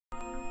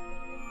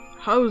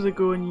How's it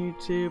going,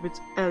 YouTube?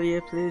 It's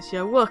Elliot Plays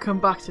here. Welcome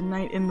back to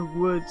Night in the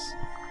Woods.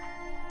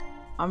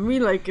 I'm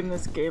really liking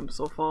this game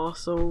so far,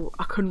 so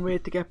I couldn't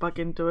wait to get back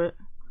into it.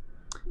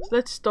 So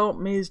let's start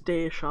Mae's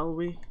day, shall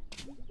we?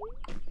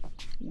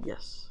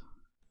 Yes.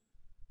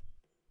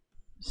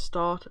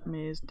 Start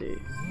Mae's day.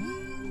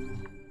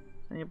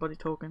 Anybody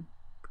talking?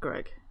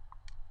 Greg.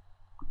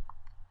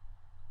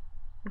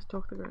 Let's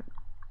talk to Greg.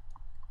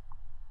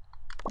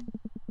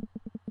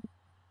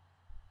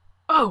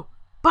 Oh!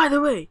 By the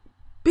way!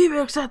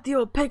 Beaver's at the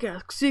old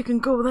pickaxe, so you can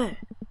go there.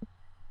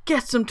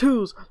 Get some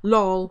tools,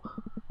 lol.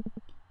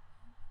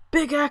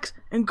 Big axe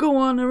and go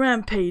on a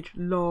rampage,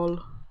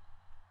 lol.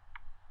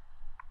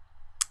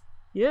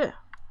 Yeah,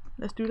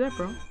 let's do that,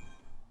 bro.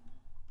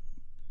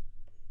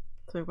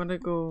 So I'm gonna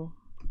go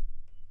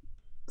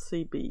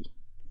CB.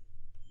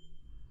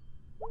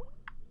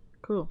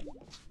 Cool.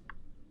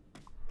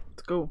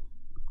 Let's go.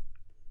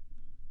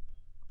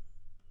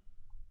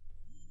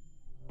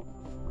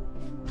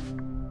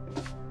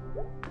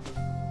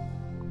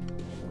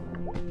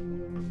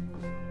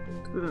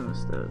 Go down the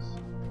stairs.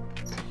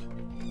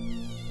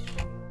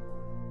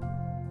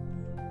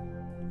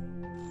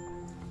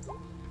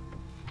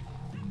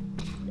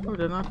 Oh,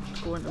 they're not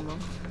going to mom.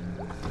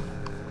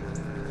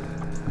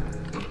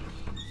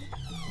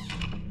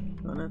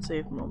 Well, let's see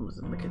if mom was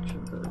in the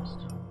kitchen first.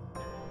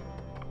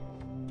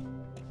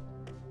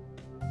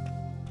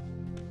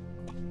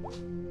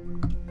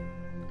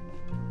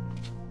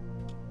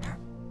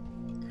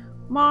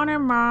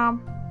 Morning,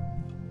 Mom.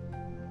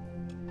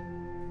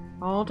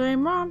 All day,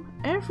 Mom.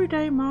 Every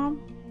day, Mom.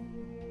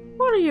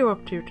 What are you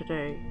up to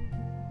today?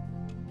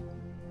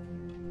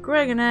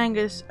 Greg and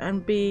Angus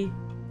and B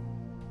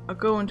are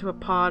going to a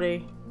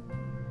party,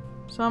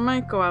 so I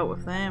might go out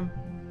with them.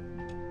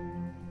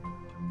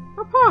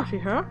 A party,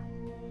 huh?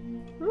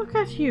 Look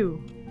at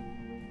you.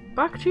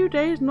 Back 2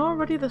 days and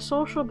already the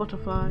social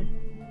butterfly.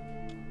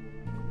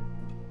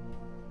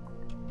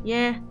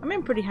 Yeah, I'm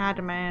in pretty high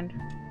demand.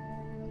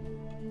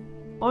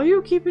 Are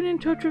you keeping in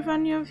touch with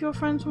any of your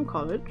friends from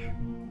college?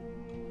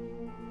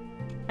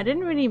 I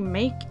didn't really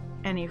make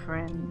any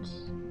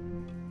friends.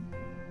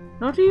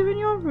 Not even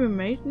your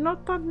roommate?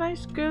 Not that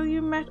nice girl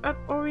you met at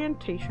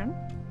orientation?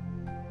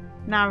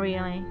 Not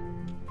really.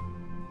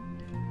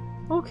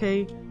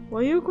 Okay,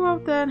 well you go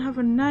out there and have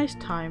a nice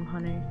time,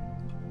 honey.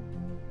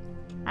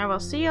 I will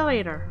see you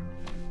later.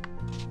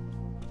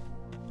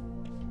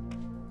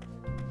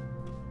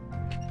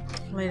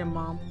 Later,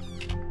 Mom.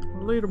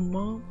 Later,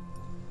 Mom.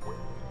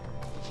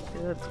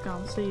 Okay, let's go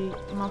and see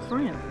my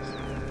friends.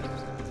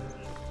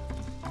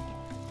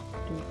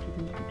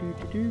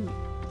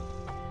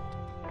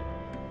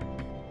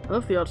 I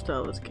love the art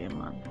style of this game,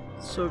 man.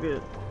 It's so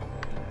good.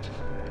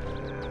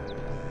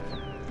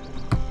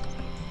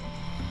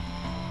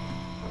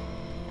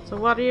 So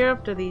what are you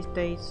up to these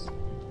days?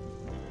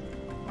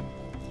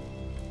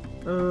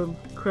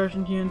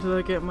 Crashing here until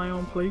I get my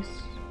own place.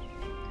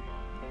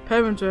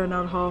 Parents earn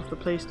out half the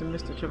place to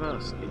Mr.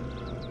 Chavarsky.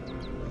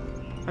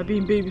 I've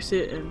been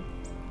babysitting,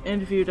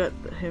 interviewed at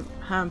the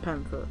Ham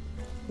Panther,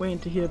 waiting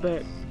to hear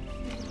back.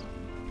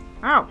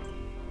 Oh,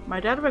 my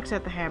dad works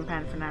at the Ham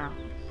Pan for now.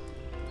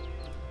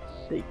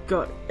 They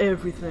got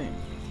everything.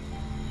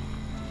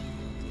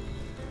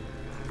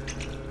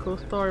 Cool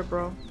story,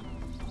 bro.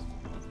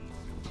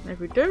 And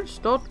if we don't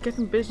start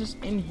getting business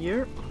in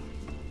here,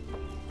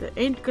 there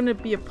ain't gonna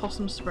be a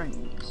Possum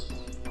Springs.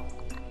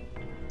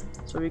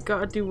 So we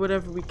gotta do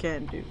whatever we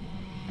can do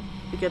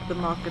to get the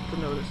market to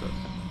notice us.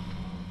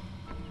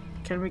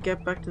 Can we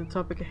get back to the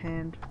topic at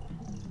hand?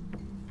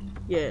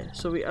 Yeah,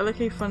 so we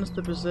allocate funds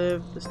to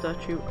preserve the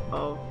statue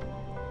of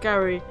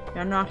Gary.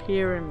 You're not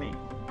hearing me.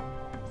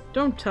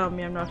 Don't tell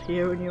me I'm not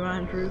hearing you,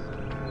 Andrew.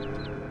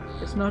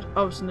 It's not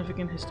of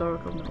significant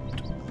historical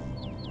note.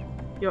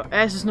 Your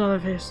ass is not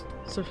of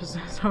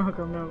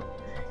historical note.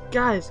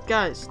 Guys,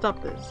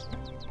 stop this.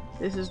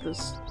 This is the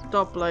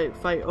stoplight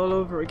fight all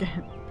over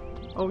again.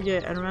 Oh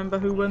yeah, and remember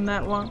who won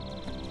that one?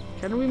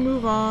 Can we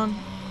move on?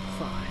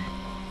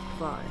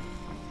 Fine.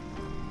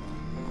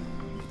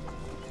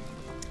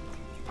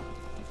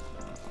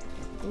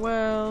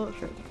 Well,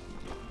 sure.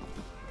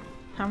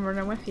 I'm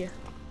running with you.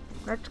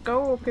 Let's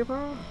go,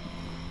 people.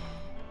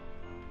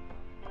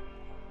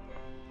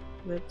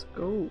 Let's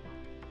go.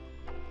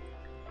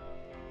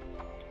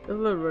 There's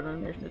a little run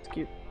animation, it's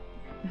cute.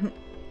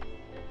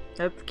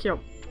 That's cute.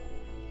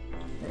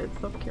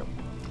 It's so cute.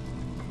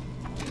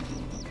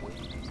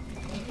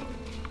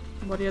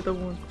 What are the other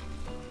one?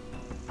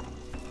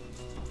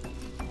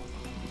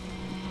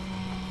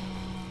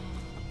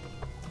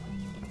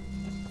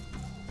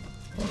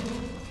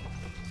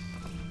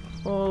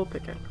 All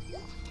pickaxe.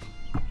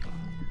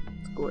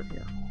 Let's go in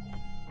here.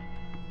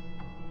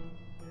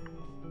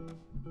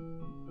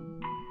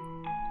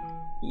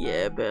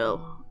 Yeah, Bill.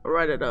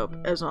 Write it up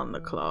as on the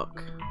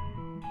clock.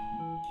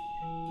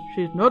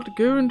 She's not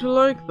going to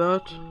like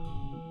that.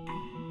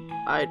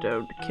 I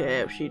don't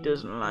care if she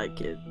doesn't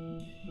like it.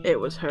 It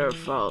was her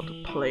fault,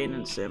 plain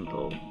and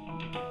simple.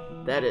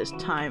 That is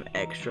time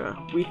extra.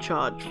 We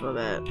charge for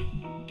that.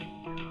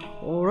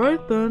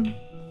 Alright then.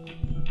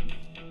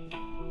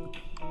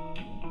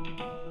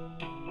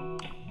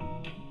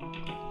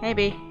 Hey,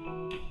 B.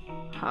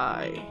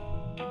 Hi.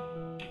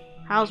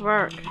 How's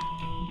work?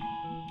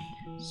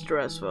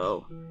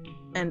 Stressful.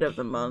 End of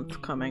the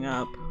month coming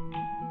up.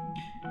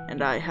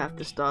 And I have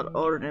to start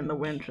ordering the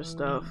winter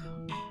stuff.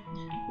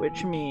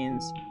 Which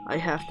means I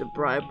have to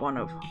bribe one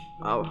of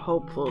our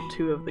hopeful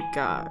two of the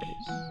guys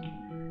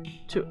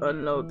to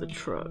unload the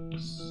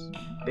trucks.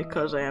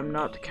 Because I am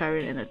not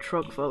carrying in a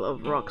truck full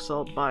of rock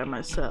salt by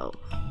myself.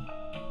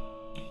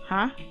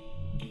 Huh?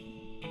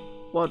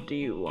 What do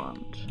you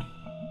want?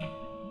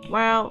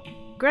 Well,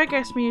 Greg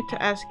asked me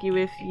to ask you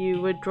if you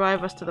would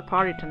drive us to the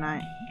party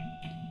tonight.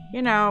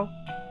 You know,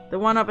 the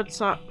one up at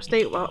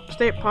State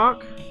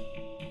Park?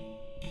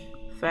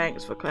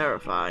 Thanks for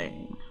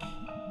clarifying.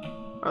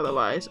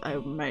 Otherwise, I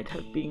might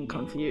have been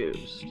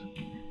confused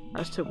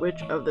as to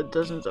which of the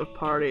dozens of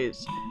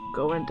parties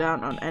going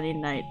down on any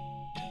night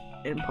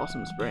in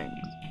Possum Springs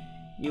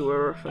you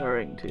were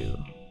referring to.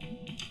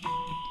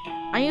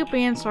 Are you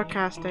being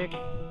sarcastic?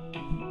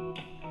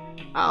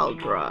 I'll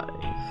drive.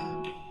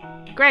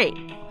 Great,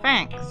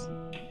 thanks.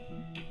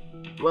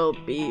 We'll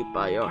be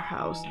by your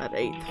house at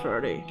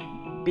 8:30.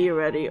 Be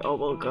ready or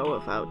we'll go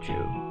without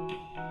you.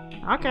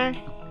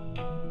 Okay.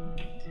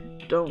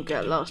 Don't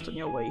get lost on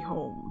your way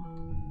home.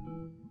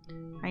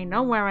 I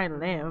know where I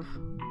live.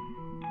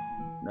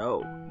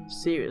 No,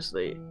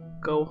 seriously,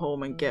 go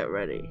home and get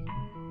ready.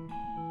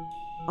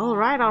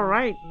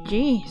 Alright,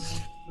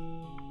 jeez.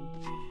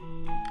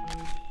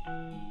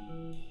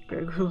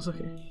 Greg feels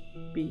okay.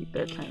 Be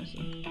bedtime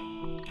soon.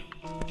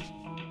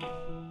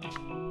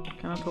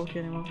 Can I talk to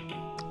you anymore?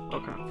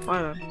 Okay,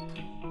 bye then.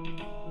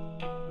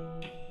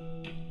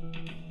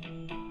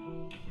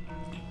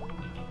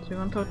 So you're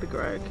gonna talk to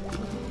Greg.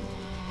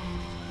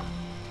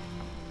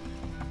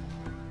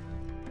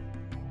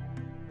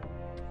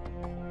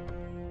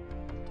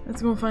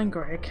 Let's go find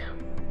Greg.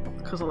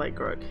 Because I like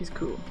Greg, he's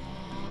cool.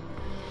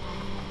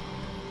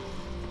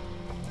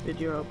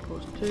 Video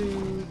outpost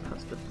 2,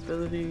 passive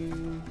abilities.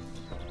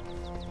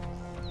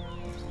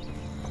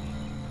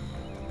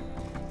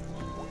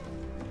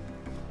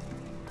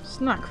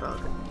 Snack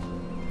Falcon.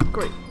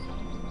 Great.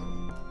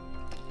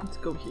 Let's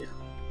go here.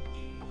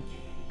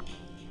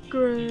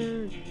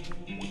 Greg.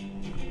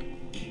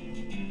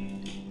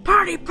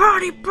 Party!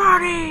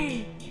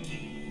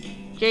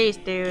 Jeez,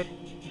 dude.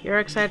 You're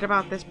excited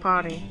about this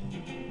party.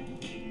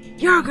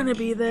 You're gonna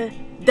be there?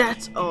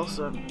 That's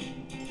awesome.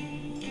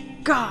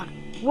 God,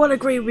 what a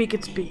great week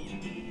it's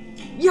been.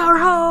 You're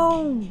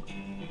home!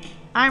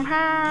 I'm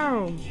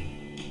home!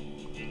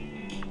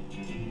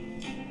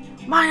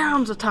 My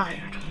arms are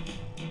tired.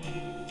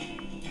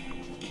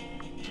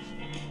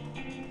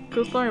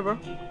 Cool story, bro.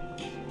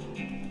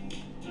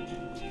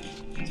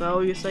 Is that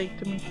all you say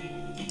to me?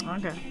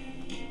 Okay.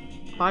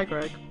 Bye,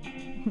 Greg.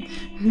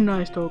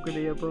 Nice talking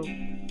to you, bro.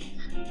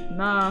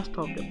 Nice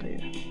talking to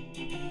you.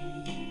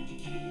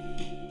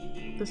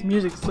 This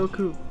music's so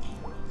cool.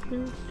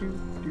 Let's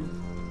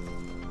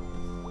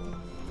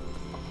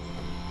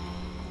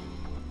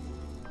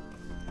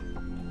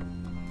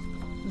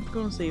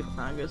go and see if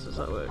Angus is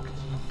at work.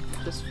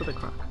 Just for the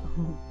crack.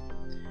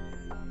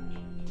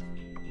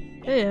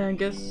 Hey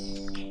Angus.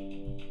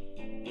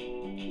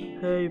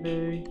 Hey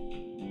babe.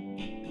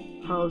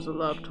 How's the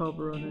laptop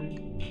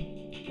running?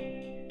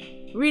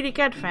 Really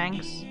good,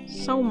 thanks.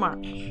 So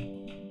much.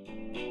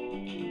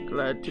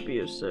 Glad to be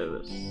of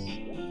service.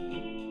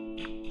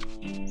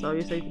 That's all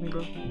you say to me,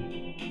 bro?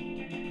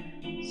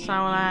 So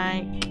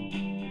like...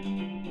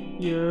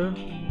 Yeah?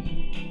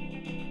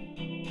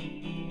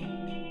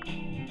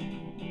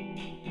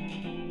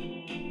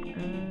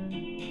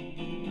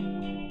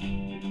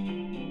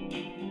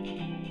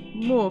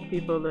 More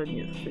people than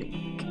you think.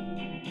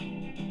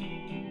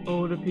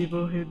 Older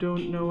people who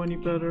don't know any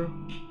better.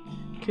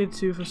 Kids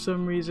who for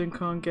some reason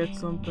can't get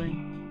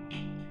something.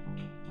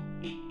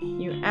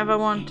 You ever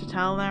want to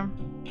tell them?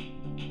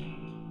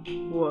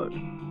 What?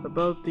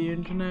 About the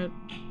internet?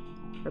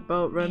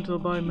 About rental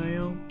by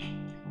mail?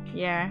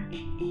 Yeah.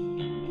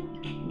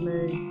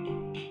 May.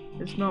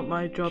 It's not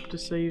my job to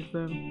save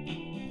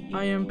them.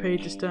 I am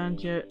paid to stand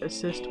here,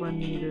 assist when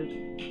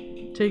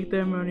needed. Take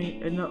their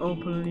money and not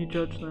openly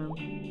judge them.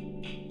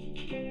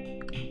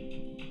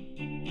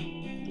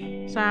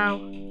 So,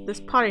 this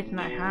party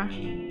tonight, huh?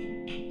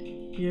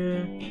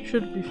 Yeah,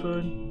 should be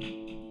fun.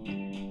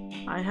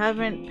 I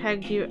haven't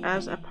pegged you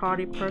as a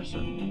party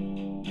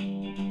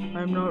person.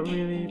 I'm not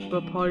really,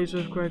 but parties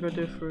with Greg are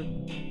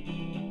different.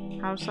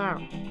 How so?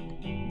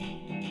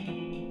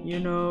 You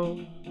know,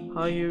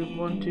 how you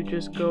want to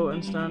just go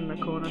and stand in a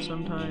corner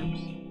sometimes?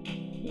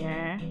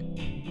 Yeah?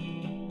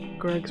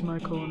 Greg's my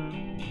corner.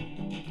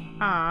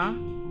 Ah.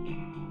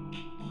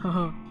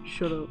 Haha,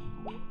 shut up.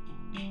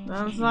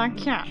 That's not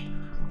cute.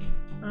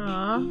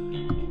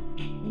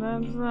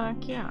 That's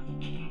not cute.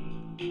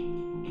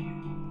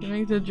 You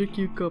make such a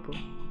cute couple.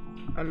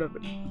 I love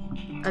it.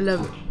 I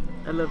love it.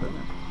 I love it,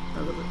 man. I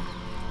love it.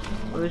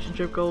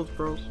 Relationship goals,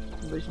 bros.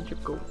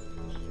 Relationship goals.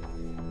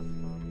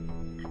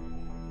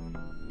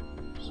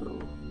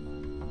 So,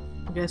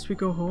 I guess we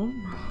go home.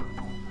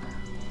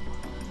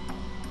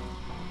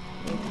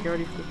 Get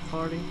ready for the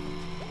party.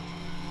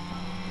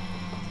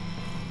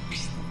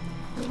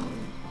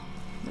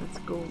 Let's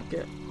go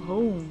get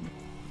home.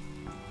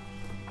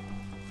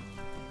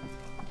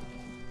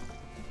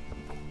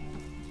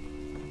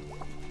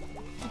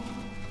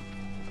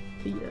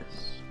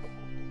 PS.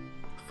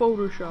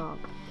 Photoshop.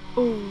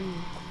 Oh.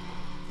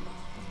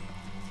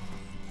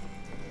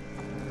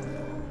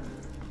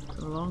 It's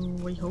a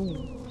long way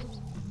home.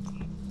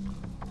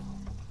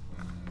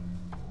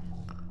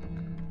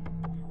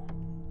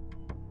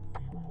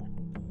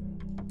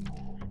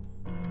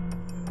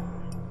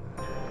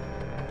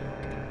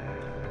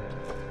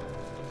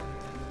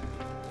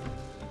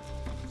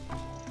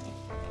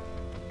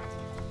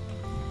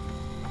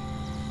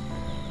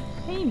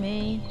 Hey,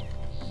 Mae.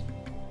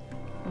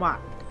 What?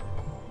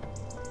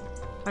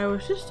 I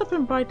was just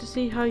stopping by to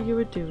see how you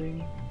were doing.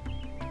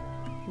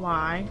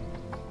 Why?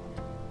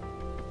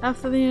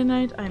 After the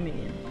night, I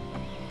mean.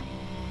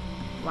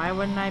 Why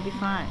wouldn't I be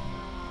fine?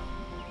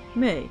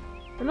 Mae,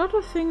 a lot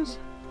of things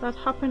that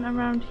happen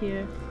around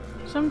here,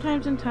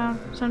 sometimes in town,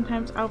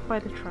 sometimes out by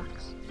the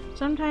tracks,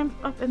 sometimes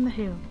up in the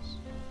hills.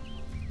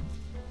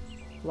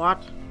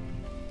 What?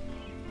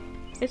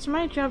 It's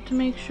my job to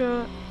make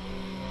sure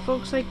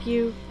folks like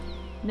you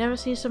never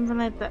see something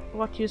like that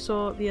what you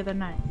saw the other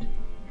night.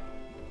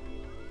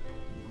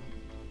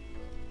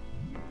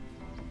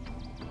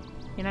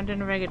 You're not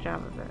doing a very good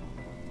job of it.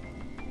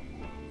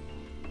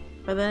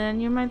 But then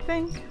you might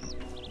think,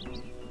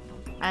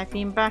 I've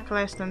been back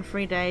less than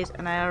 3 days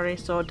and I already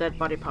saw dead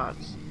body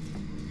parts.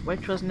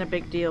 Which wasn't a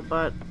big deal,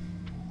 but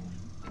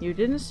you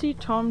didn't see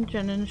Tom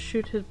Jennings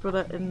shoot his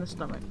brother in the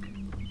stomach.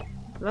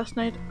 Last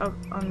night out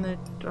on the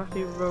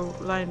dirty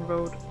line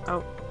road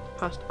out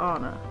past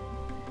Anna.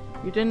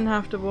 You didn't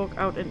have to walk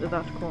out into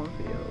that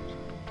cornfield.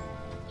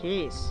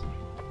 Jeez.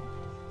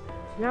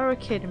 You're a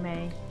kid,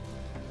 Mae.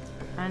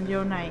 And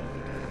you're naive.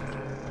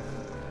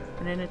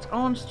 And in its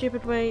own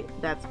stupid way,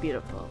 that's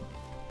beautiful.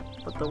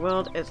 But the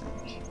world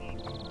isn't.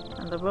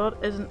 And the world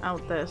isn't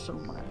out there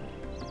somewhere.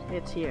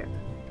 It's here.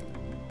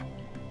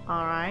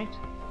 Alright.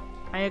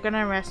 Are you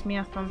gonna arrest me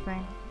or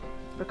something?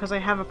 Because I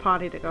have a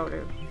party to go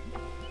to.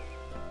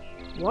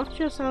 Watch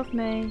yourself,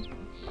 Mae.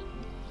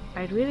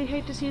 I'd really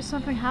hate to see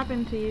something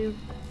happen to you.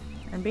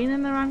 And being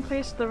in the wrong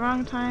place at the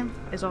wrong time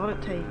is all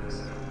it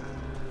takes.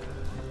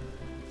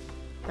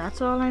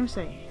 That's all I'm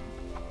saying.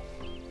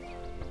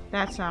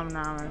 That's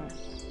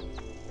ominous.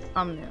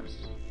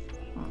 Ominous.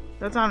 Oh,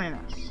 that's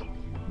ominous.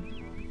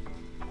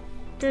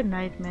 Good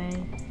night,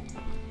 Mae.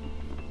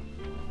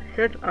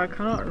 Shit, I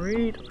cannot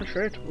read a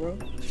shit, bro.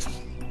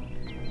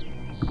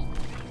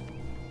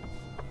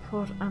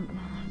 Thought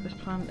was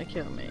planning to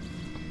kill me.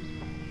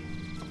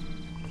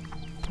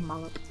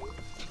 Mallet.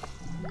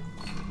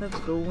 Let's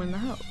go in the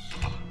house.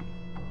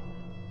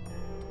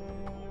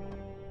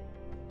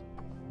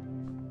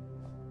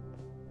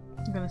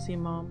 I'm gonna see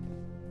Mom.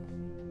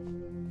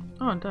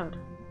 Oh, and Dad.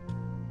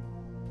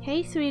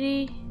 Hey,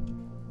 sweetie.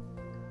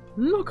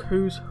 Look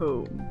who's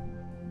home.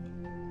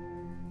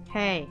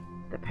 Hey,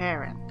 the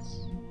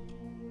parents.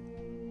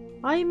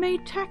 I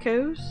made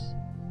tacos.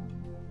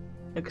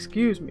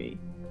 Excuse me,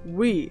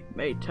 we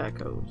made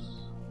tacos.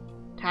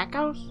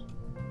 Tacos?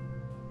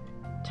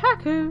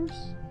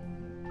 Tacos?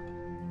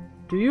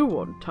 Do you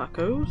want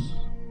tacos?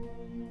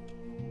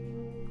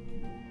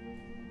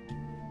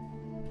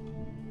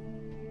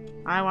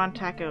 I want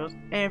tacos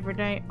every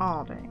day,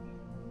 all day.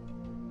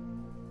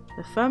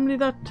 The family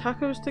that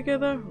tacos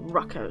together,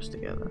 rockos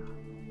together.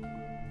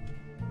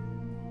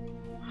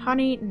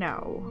 Honey,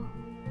 no.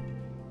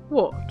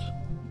 What?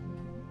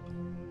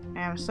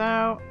 I'm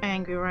so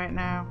angry right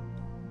now.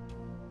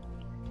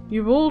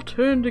 You've all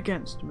turned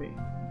against me.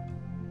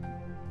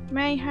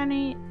 Mae,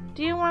 honey,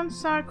 do you want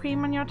sour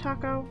cream on your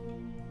taco?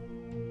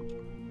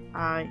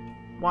 I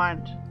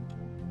want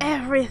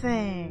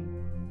everything!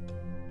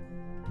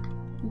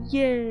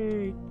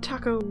 Yay!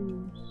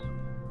 Tacos!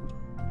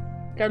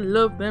 I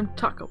love them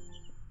tacos.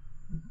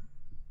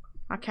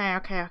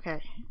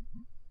 Okay.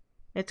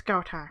 It's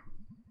go time.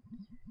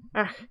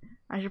 Ugh,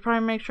 I should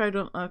probably make sure I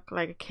don't look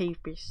like a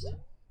cave beast.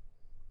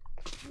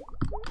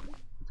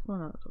 Let's go on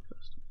that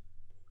first.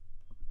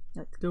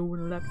 Let's go with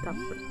the laptop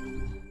first.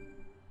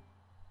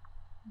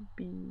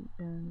 B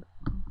and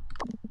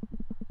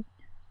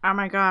oh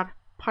my god,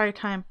 party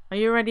time. Are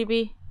you ready,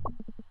 B?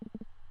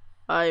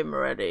 I'm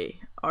ready.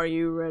 Are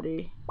you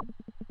ready?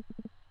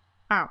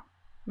 Oh,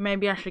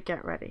 maybe I should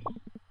get ready.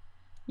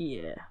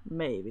 Yeah,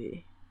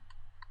 maybe.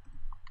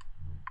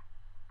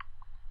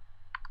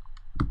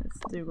 Let's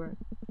do it.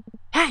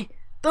 Hey!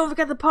 Don't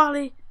forget the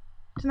party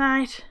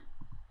tonight!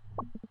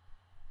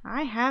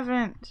 I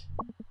haven't.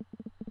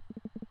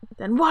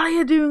 Then what are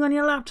you doing on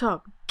your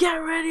laptop? Get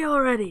ready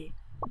already!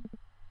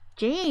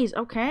 Jeez,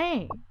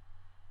 okay.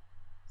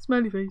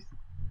 Smiley face.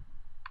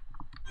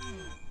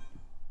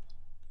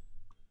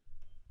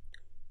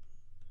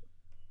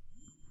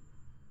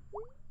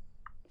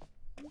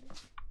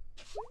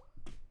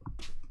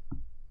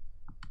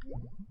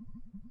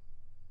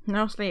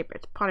 No sleep,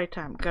 it's party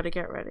time. Gotta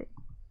get ready.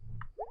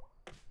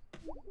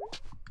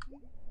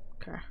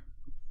 Okay.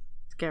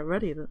 Let's get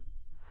ready then.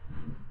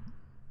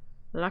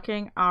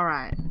 Looking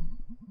alright.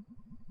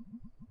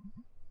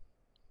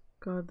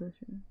 God, this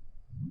shit.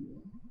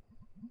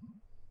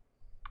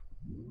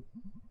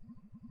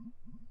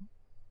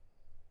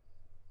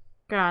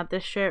 God,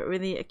 this shirt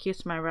really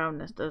acutes my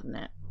roundness, doesn't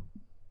it?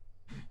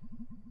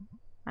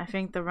 I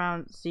think the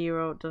round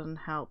 0 doesn't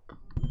help.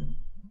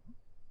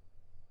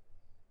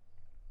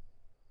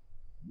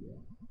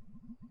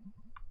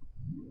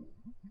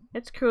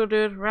 It's cool,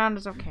 dude. Round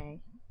is okay.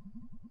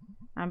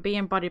 I'm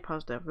being body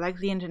positive, like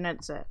the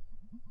internet said.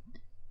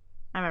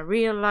 I'm a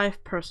real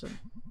life person.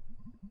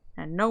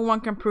 And no one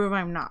can prove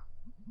I'm not.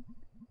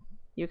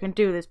 You can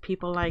do this,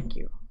 people like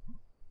you.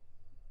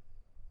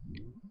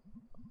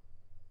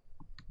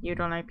 You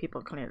don't like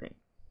people, clearly.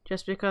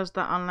 Just because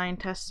the online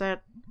test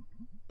said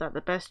that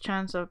the best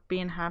chance of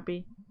being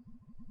happy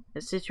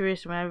is a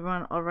situation where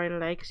everyone already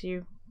likes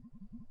you,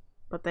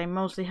 but they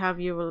mostly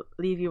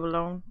leave you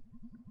alone,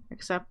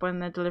 except when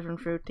they're delivering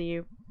food to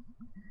you.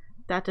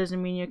 That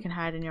doesn't mean you can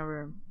hide in your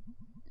room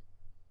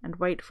and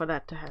wait for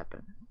that to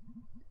happen.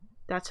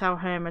 That's how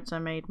hermits are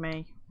made,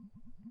 Mae.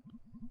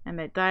 And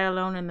they die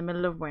alone in the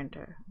middle of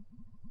winter,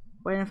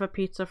 waiting for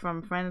pizza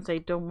from friends they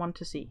don't want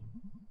to see.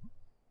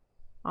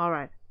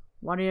 Alright,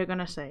 what are you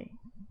gonna say?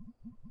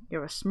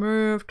 You're a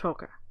smooth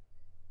talker.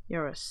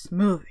 You're a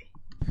smoothie.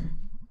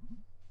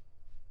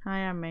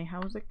 Hi, Mae.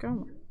 How's it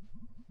going?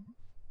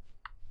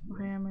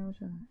 Hi, Mae.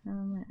 What's up? Hi,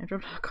 Mae. I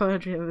dropped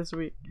Aquaria this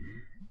week.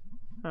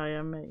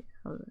 Hi, Mae.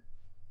 How's it?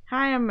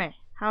 Hi, Mae.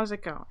 How's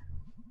it going?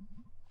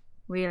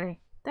 Really?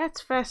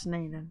 That's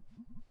fascinating.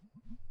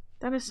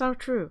 That is so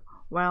true.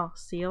 Well,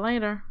 see you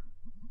later.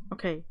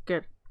 Okay,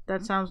 good.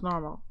 That sounds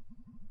normal.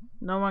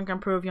 No one can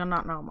prove you're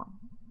not normal.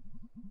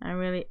 And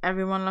really,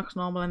 everyone looks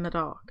normal in the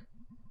dark.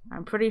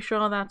 I'm pretty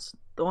sure that's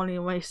the only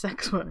way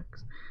sex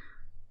works.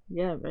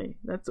 Yeah, mate,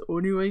 that's the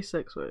only way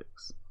sex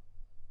works.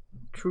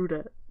 True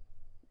that.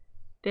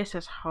 This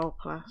is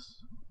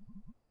hopeless.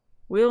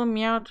 Wheel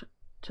me out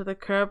to the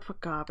curb for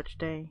garbage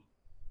day.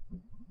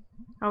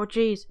 Oh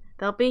geez,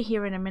 they'll be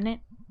here in a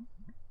minute.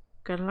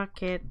 Good luck,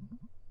 kid.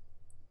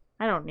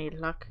 I don't need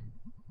luck.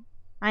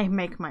 I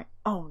make my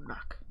own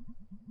luck.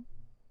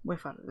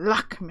 With a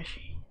luck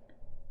machine.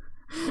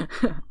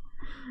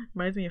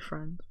 Reminds me of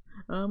Friends.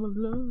 I'm a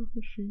love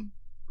machine.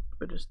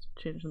 But just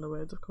changing the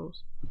words, of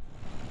course.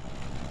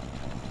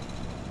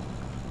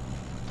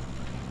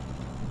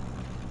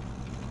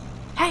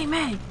 Hey,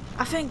 Mae!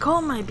 I think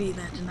Cole might be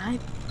there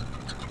tonight.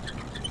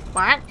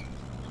 What?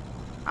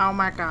 Oh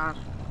my god.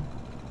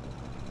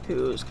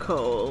 Who's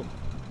Cole?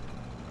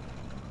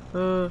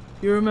 You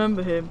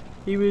remember him?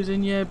 He was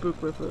in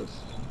yearbook with us.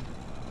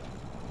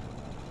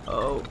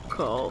 Oh,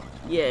 Cole.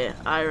 Yeah,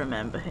 I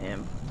remember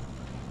him.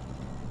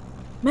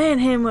 Me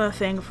and him were a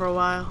thing for a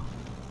while.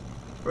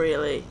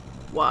 Really?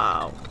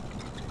 Wow.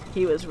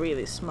 He was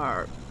really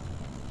smart.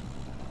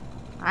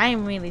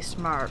 I'm really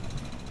smart.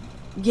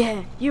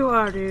 Yeah, you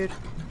are, dude.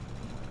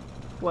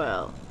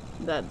 Well,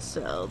 that's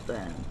so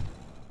then.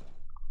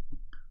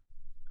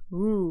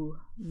 Ooh,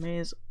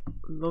 Mae's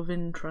love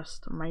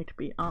interest might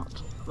be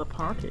at the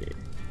party.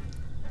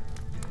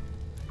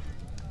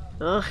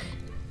 Ugh.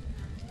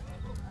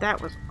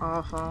 That was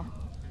awful.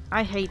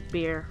 I hate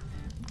beer.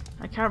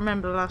 I can't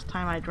remember the last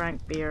time I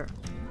drank beer.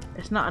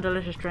 It's not a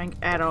delicious drink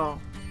at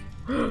all.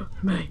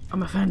 Mae,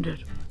 I'm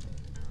offended.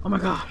 Oh my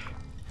gosh.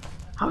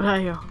 How dare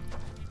you?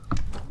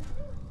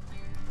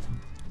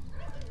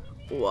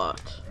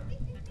 What?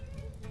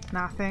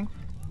 Nothing.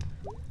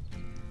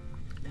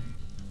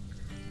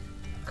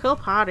 Cool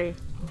party.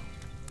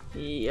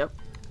 Yep.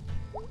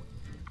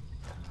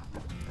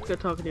 Good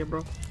talking to you,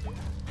 bro.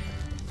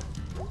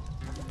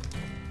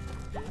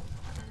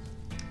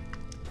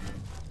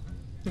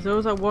 There's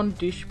always that one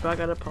douchebag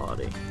at a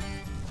party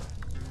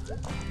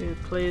who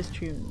plays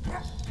tunes.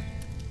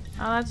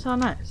 Oh, that's so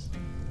nice.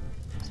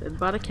 Sit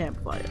by the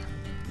campfire,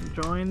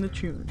 enjoying the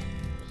tunes.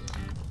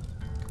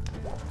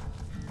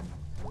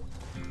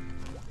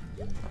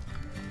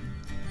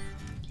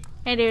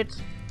 Hey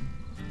dudes.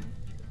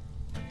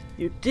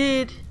 You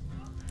did?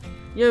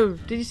 Yo,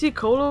 did you see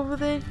Cole over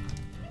there?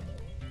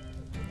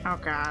 Oh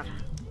god.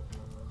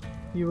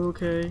 You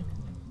okay?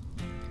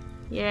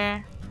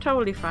 Yeah,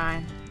 totally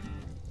fine.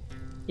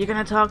 You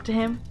gonna talk to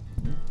him?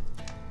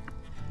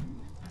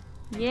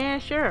 Yeah,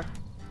 sure.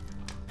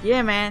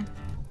 Yeah, man.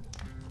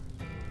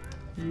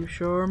 You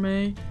sure,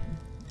 Mae?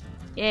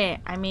 Yeah,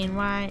 I mean,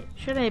 why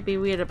should I be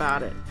weird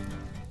about it?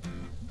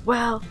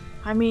 Well,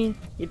 I mean,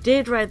 you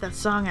did write that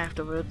song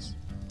afterwards.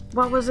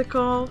 What was it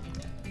called?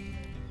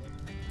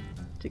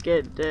 To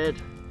Get Dead,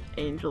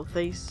 Angel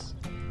Face.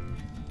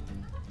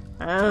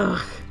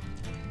 Ugh.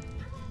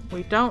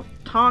 We don't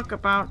talk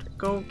about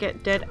Go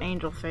Get Dead,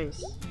 Angel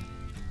Face.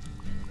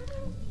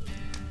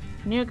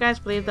 Can you guys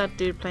believe that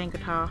dude playing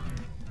guitar?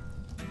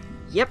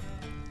 Yep.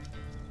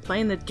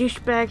 Playing the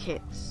douchebag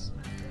hits.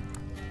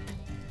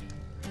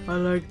 I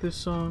like this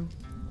song.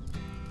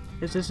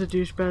 Is this a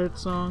douchebag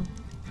song?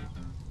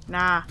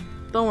 Nah,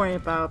 don't worry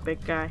about it,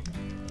 big guy.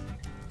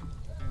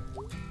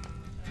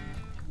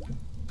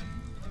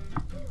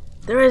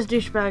 There is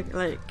douchebag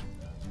like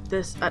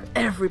this at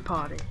every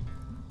party.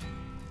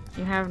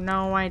 You have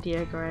no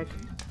idea, Greg.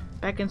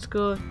 Back in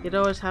school, you'd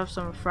always have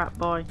some frat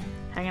boy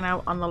hanging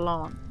out on the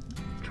lawn,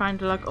 trying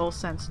to look all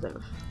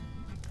sensitive.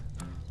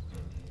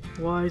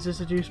 Why is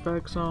this a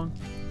douchebag song?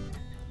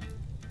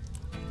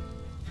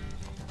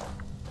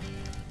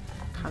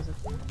 Cause it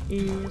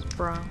is,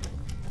 bro.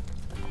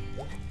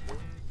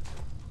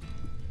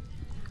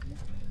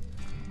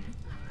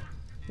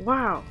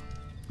 Wow.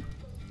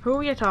 Who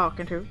are you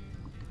talking to?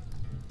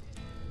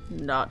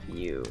 Not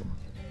you.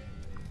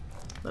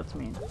 That's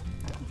mean.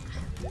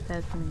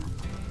 That's mean.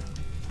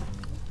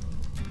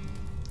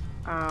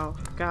 Oh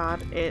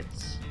god,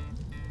 it's...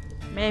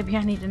 Maybe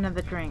I need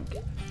another drink.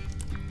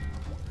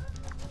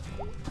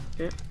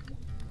 Okay,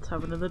 let's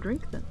have another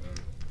drink then.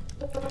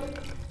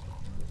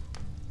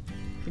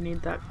 You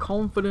need that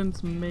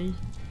confidence, me.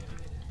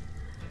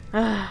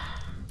 I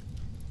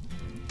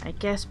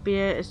guess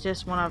beer is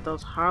just one of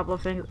those horrible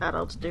things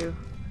adults do.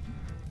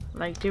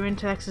 Like doing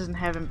taxes and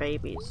having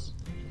babies.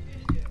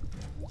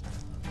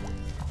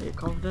 Are you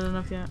confident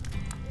enough yet?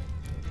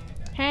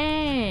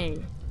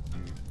 Hey!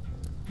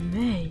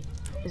 Mae,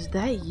 is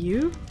that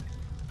you?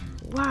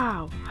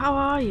 Wow, how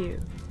are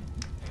you?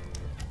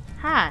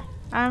 Hi,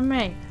 I'm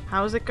Mae.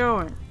 How's it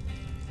going?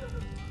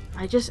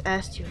 I just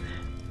asked you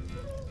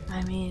that.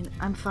 I mean,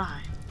 I'm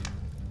fine.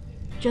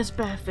 Just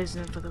back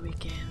visiting for the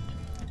weekend.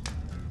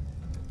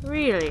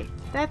 Really?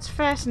 That's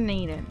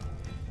fascinating.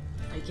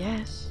 I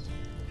guess.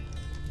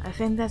 I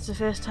think that's the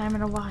first time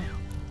in a while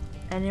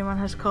anyone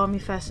has called me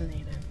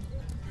fascinated.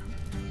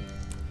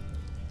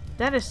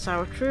 That is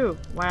so true.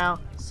 Well,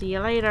 see you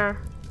later.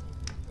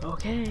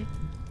 Okay.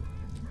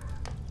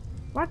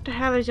 What the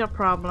hell is your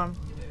problem?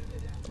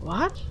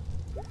 What?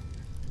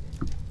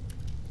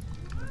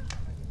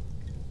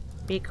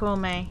 Be cool,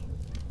 Mae.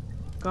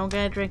 Go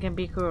get a drink and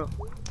be cool.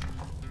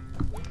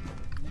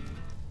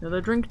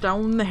 Another drink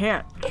down the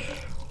hatch.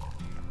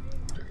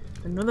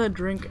 Another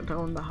drink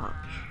down the hatch.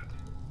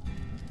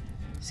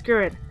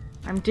 Screw it.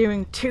 I'm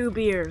doing 2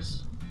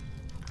 beers.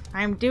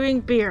 I'm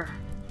doing beer.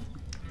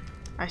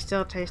 I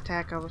still taste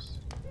tacos.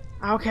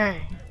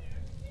 Okay.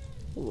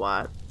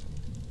 What?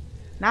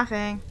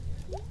 Nothing.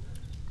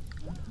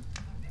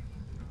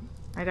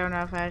 I don't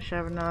know if I should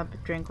have another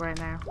drink right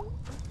now.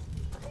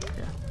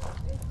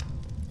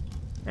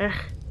 Yeah.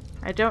 Ugh.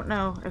 I don't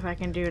know if I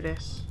can do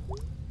this.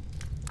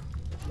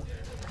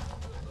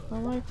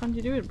 Well, why can't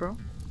you do it, bro?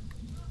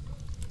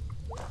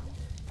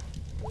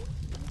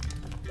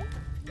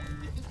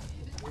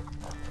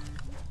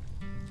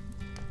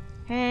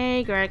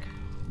 Hey, Greg.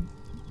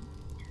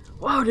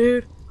 Whoa,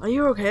 dude. Are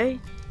you okay?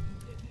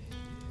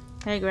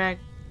 Hey, Greg.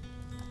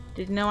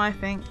 Did you know I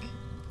think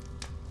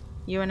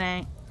you and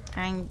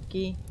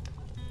Angie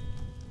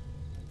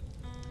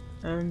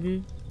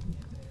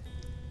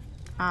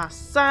are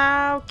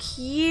so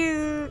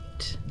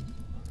cute?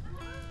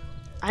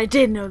 I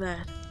did know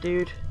that,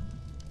 dude.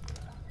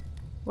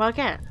 Well,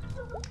 get.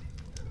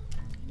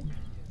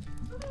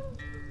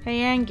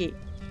 Hey, Angie.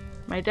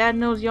 My dad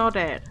knows your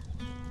dad.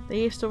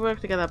 They used to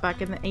work together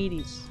back in the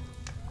 80s.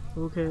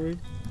 Okay.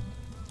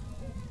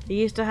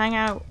 He used to hang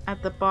out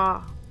at the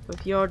bar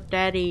with your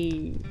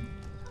daddy.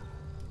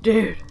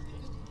 Dude.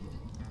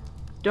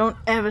 Don't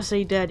ever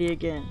say daddy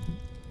again.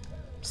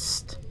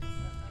 Psst.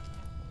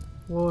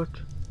 What?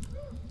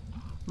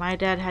 My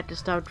dad had to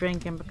stop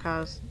drinking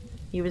because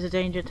he was a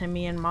danger to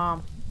me and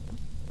Mom.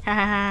 Ha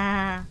ha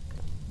ha.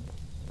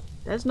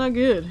 That's not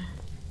good.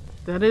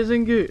 That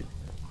isn't good.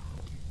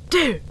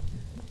 Dude!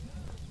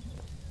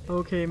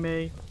 Okay,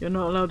 Mae. You're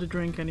not allowed to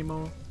drink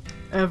anymore.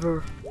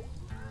 Ever.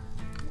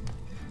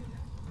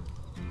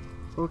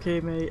 Okay,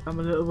 Mae. I'm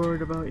a little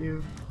worried about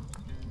you.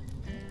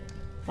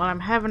 Well, I'm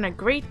having a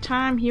great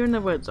time here in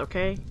the woods,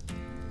 okay?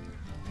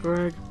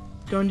 Greg,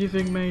 don't you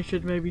think Mae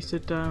should maybe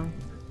sit down?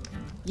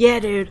 Yeah,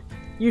 dude.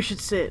 You should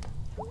sit.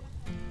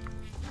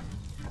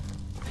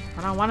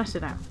 I don't want to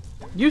sit down.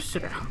 You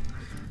sit down.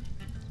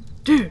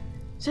 Dude,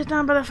 sit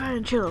down by the fire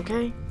and chill,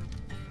 okay?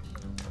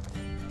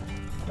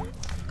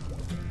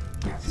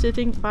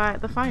 Sitting by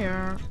the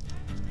fire.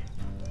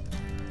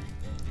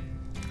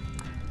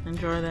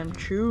 Enjoy them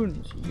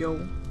tunes,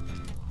 yo.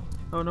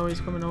 Oh no, he's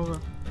coming over.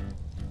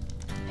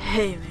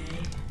 Hey,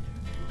 Mae.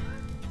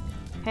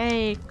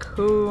 Hey,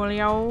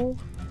 Coolio.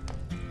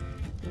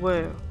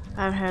 Whoa,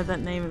 I've heard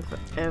that name in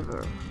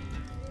forever.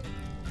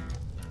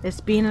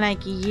 It's been like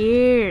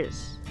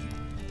years.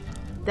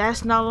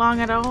 That's not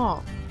long at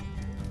all.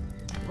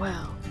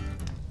 Well,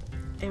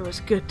 it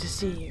was good to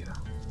see you.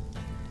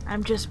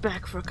 I'm just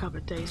back for a couple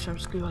of days from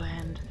school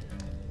and...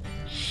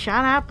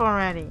 Shut up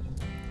already!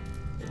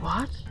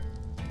 What?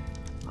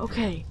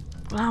 Okay,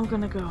 well I'm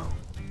gonna go.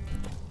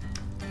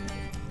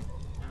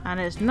 And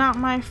it's not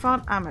my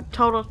fault I'm a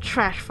total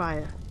trash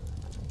fire.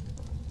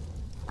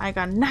 I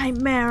got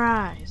nightmare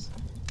eyes.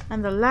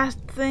 And the last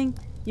thing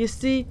you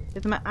see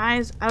is my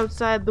eyes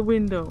outside the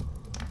window.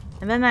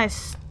 And then I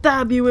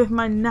stab you with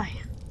my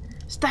knife.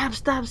 Stab,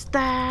 stab,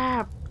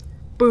 stab!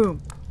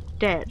 Boom.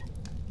 Dead.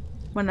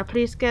 When the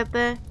police get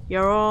there,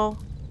 you're all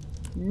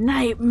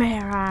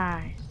nightmare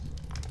eyes.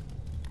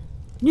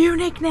 New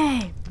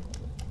nickname!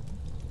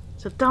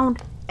 So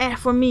don't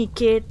F with me,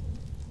 kid.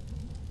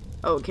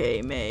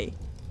 Okay, Mae,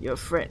 you're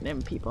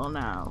threatening people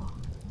now.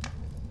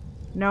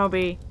 No,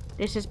 B,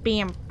 this is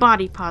being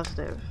body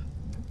positive.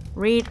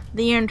 Read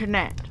the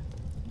internet.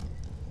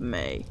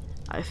 Mae,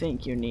 I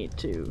think you need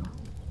to.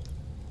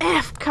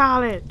 F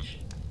college!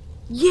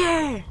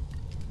 Yeah!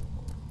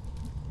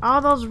 All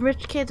those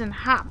rich kids and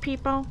hot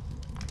people,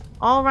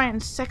 all writing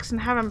sex and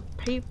having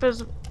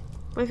papers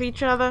with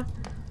each other.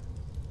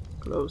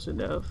 Close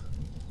enough.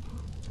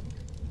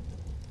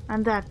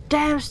 And that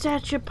damn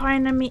statue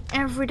pointing at me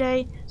every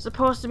day,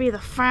 supposed to be the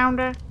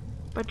founder,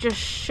 but just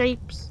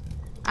shapes.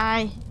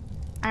 I'm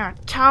a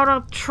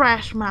total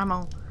trash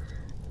mammal,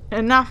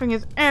 and nothing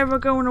is ever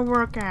going to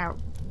work out.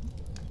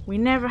 We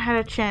never had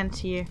a chance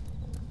here,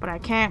 but I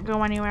can't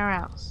go anywhere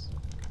else.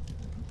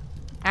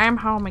 I'm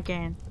home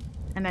again,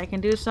 and I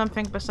can do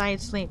something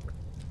besides sleep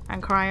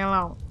and cry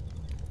alone.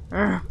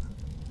 Urgh.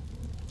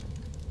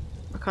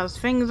 Because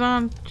things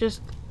aren't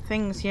just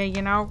things here,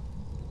 you know?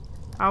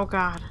 Oh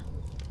God,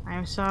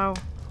 I'm so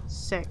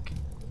sick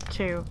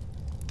to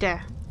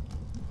death.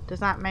 Does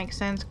that make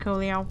sense,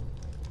 Coolio?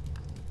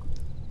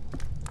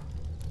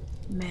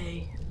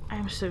 Mae,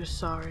 I'm so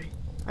sorry.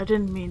 I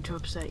didn't mean to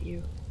upset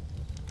you.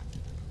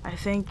 I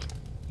think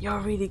you're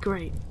really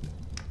great.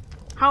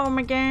 Home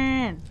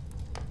again!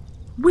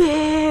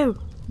 Woo!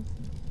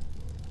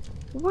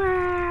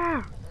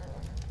 Wow!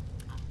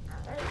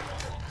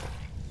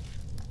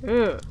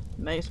 Ugh,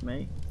 nice,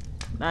 Mae.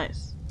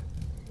 Nice.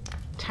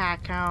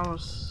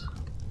 Tacos.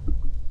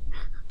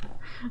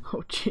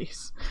 Oh,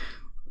 jeez.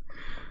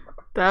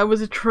 That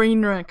was a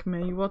train wreck,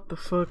 Mae. What the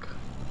fuck?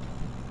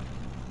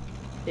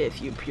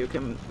 If you puke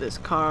in this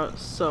car,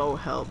 so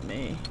help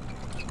me.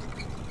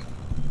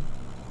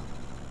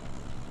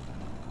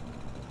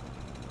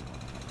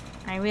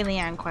 I really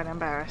am quite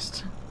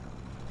embarrassed.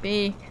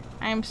 B,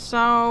 I'm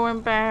so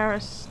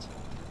embarrassed.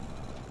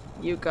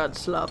 You got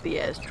sloppy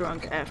ass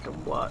drunk after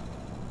what?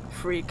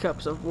 3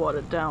 cups of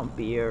watered down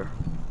beer.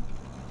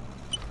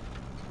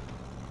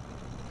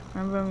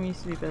 Remember when we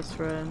used to be best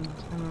friends?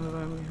 I remember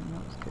when we hung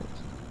out as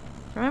kids.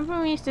 Remember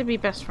when we used to be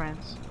best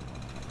friends?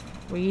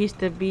 We used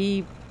to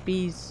be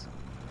B's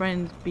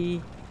friends,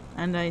 B,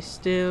 and I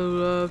still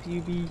love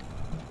you, B.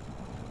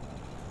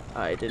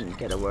 I didn't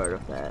get a word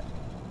of that.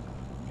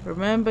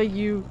 Remember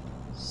you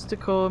used to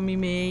call me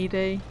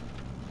Mayday?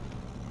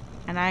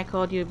 And I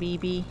called you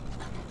BB.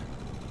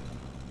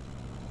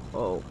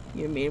 Oh,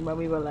 you mean when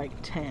we were like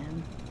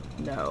 10?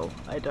 No,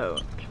 I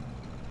don't.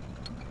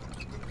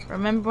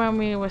 Remember when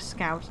we were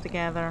scouts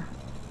together?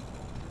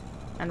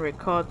 And we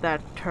caught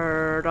that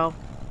turtle?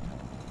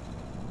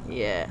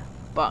 Yeah,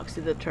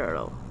 Boxy the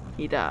turtle.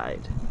 He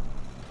died.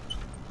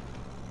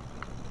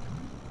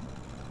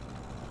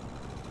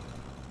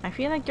 I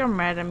feel like you're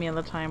mad at me all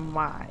the time.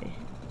 Why?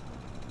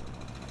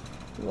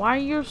 Why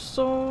you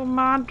so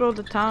mad all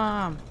the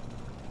time?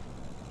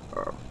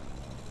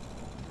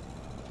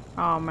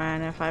 Oh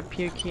man, if I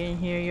puke in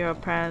here, your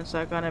parents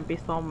are gonna be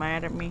so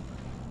mad at me.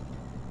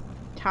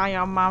 Tell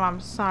your mom I'm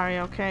sorry,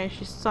 okay?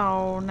 She's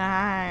so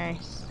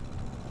nice.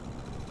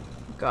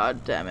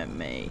 God damn it,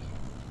 Mae.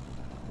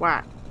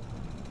 What?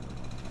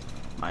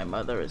 My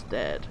mother is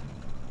dead.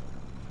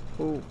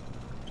 Who?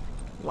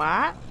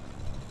 What?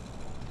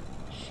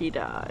 She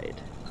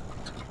died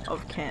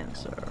of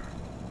cancer.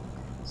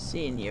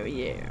 Senior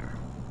year.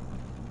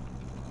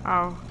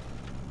 Oh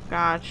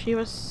God, she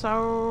was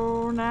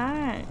so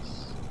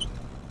nice.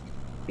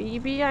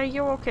 BB, are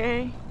you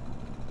okay?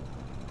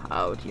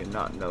 How do you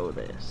not know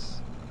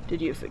this?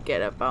 Did you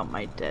forget about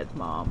my dead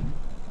mom?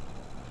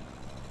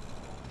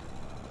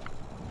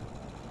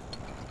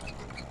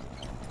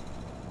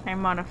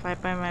 I'm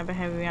mortified by my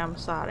behavior, I'm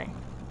sorry.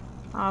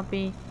 I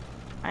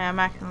am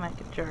acting like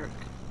a jerk.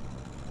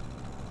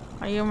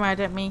 Are you mad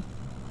at me?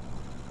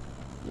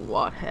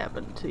 What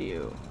happened to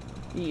you?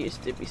 You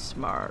used to be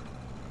smart.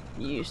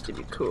 You used to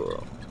be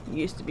cool. You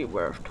used to be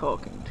worth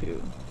talking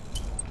to.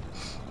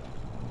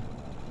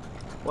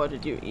 Why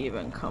did you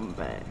even come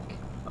back?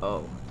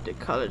 Oh, did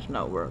college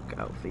not work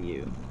out for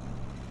you?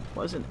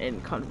 Was it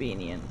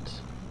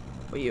inconvenient?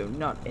 Were you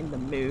not in the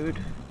mood?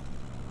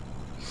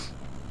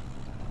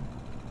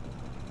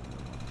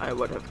 I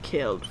would have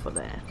killed for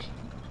that.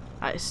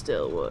 I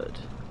still would.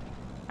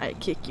 I'd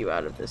kick you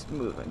out of this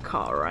moving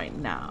car right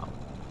now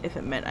if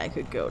it meant I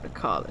could go to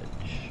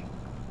college.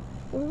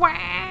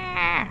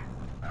 Wah!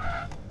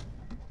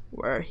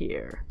 We're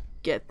here.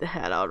 Get the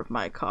hell out of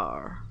my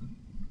car.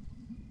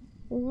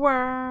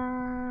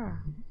 Wah!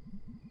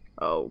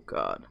 Oh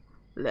God,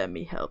 let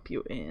me help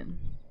you in.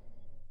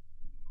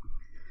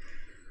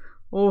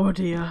 Oh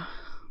dear.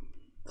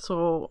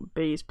 So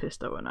B's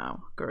pissed over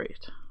now.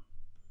 Great.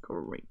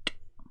 Great.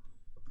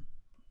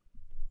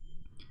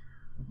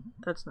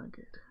 That's not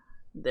good.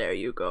 There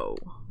you go.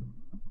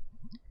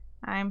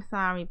 I'm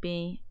sorry,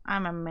 B.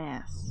 I'm a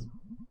mess.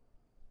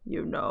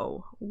 You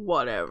know,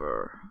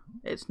 whatever.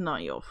 It's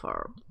not your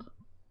fault.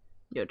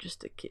 You're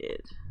just a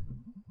kid.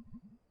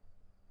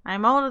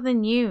 I'm older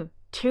than you.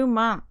 2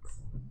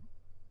 months.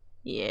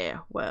 Yeah,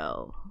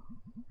 well,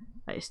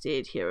 I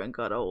stayed here and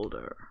got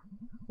older,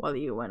 while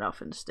you went off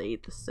and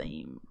stayed the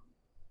same.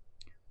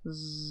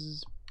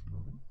 Zzz.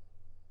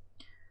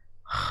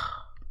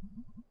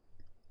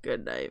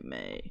 Good night,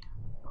 Mae.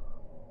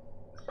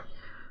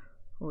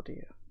 Oh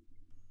dear.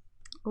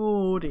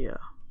 Oh dear.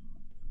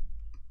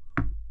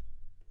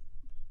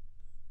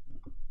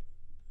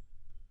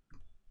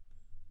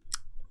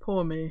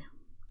 Poor Mae.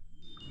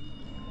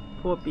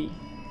 Poor bee.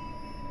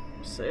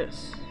 What's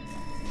this?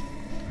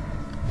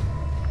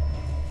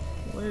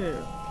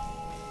 Where?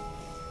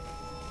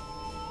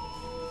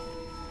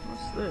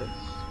 What's this?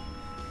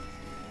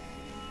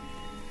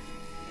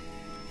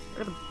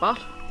 Got a butt.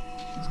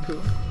 That's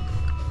cool.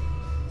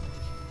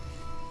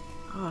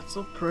 Oh, it's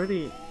so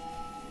pretty.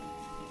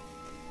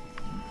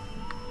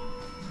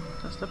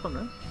 Can I step on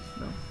this?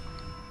 No.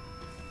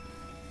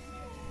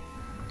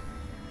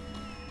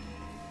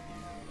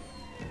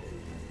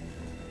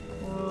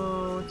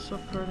 Whoa, it's so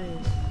pretty.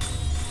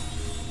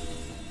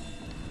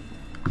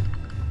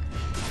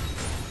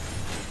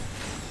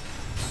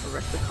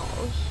 Wreck the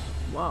cars?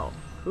 Wow,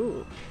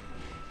 cool.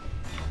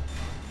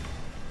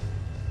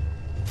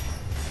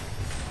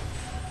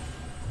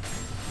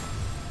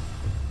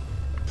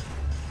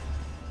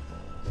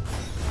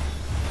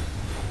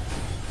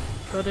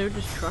 But they would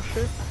just crush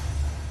it.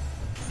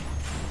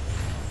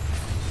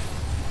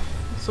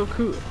 It's so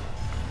cool.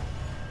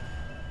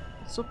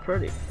 It's so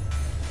pretty.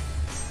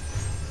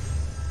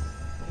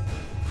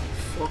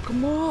 Fuck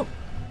 'em up.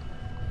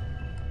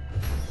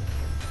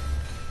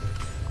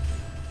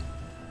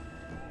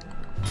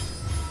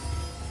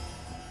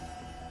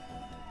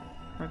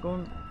 I'm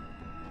going.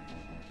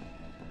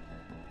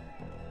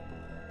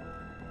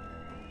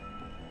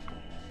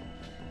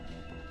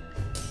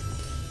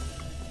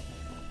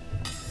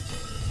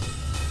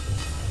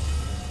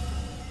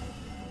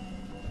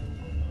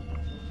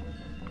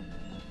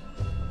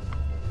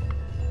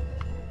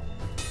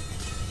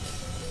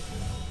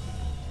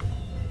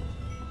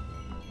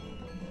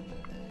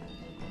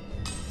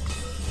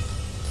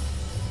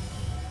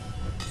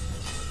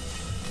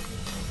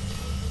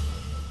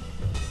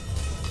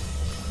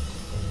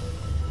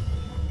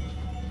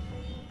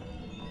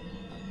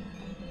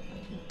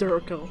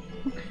 Durgle.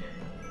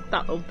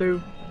 That'll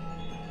do.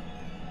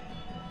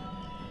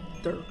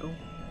 Durgle.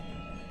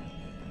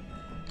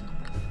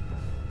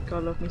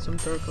 God love me some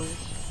Durgles.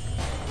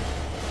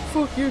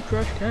 Fuck you,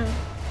 trash can.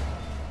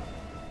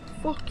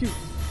 Fuck you.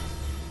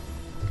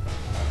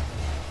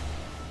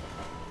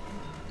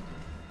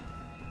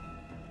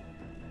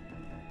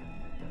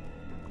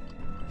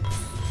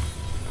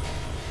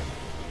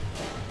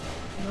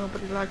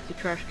 Nobody likes the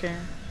trash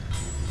can.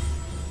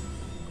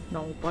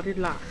 Nobody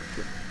likes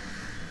it.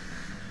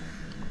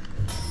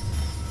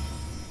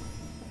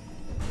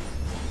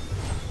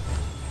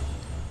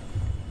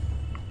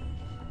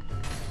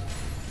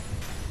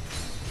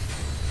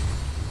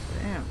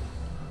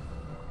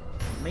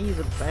 He's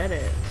a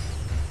badass.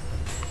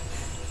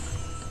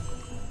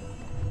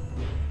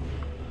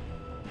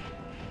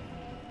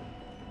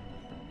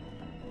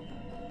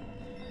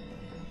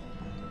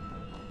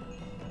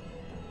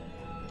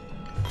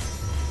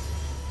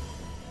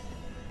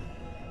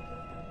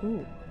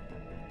 Ooh.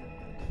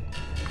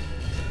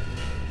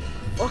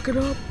 Fuck it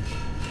up.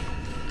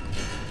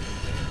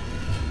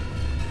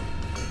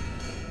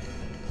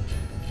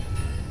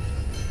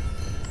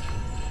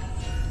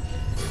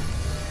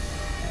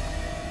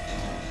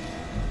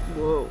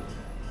 Whoa.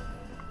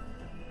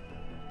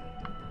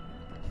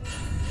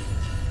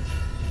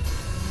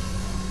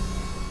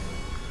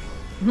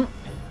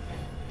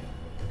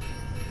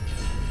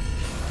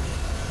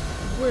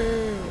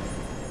 Whoa.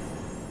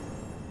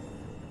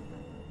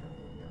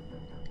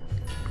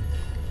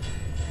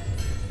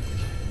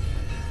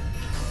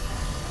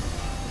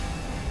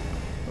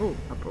 Oh,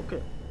 I broke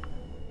it.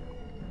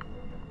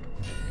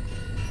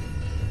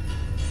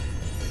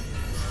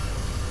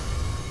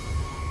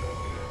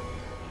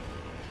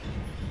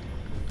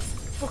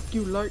 Fuck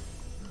you, light.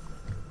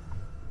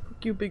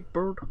 Fuck you, big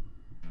bird.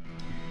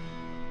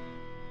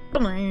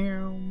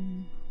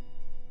 Blam.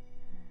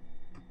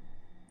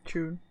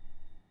 Tune.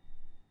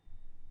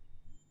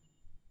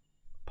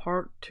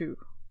 Part 2.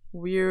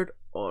 Weird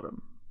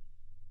Autumn.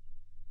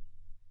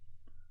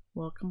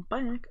 Welcome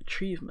back.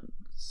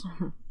 Achievements.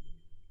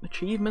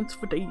 Achievements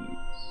for days.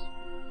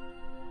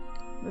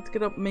 Let's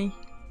get up, me.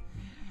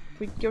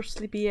 Wake your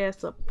sleepy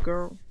ass up,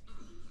 girl.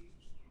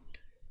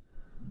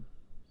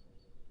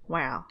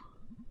 Wow.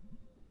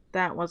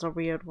 That was a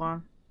weird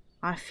one.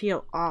 I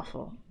feel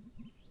awful.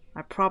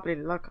 I probably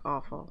look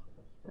awful.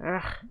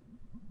 Ugh.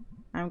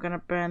 I'm gonna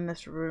burn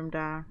this room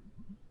down.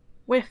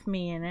 With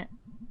me in it.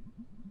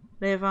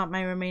 Live out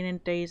my remaining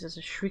days as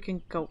a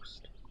shrieking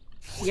ghost.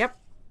 Yep.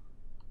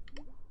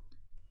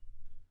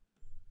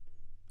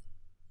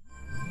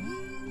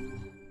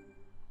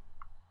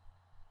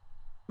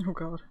 Oh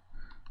god.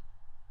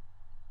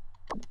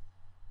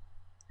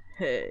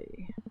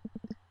 Hey.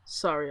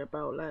 Sorry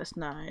about last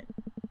night.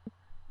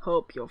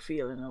 Hope you're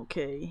feeling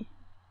okay.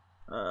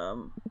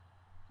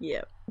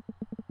 Yep.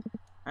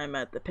 I'm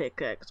at the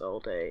pickaxe all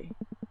day.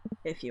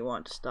 If you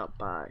want to stop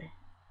by.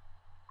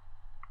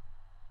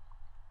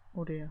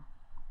 Oh dear.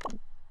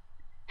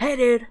 Hey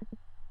dude!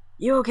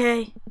 You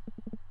okay?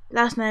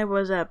 Last night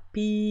was a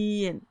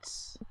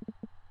beans.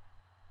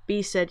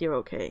 B said you're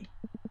okay.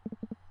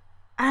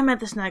 I'm at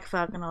the Snack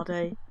Falcon all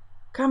day.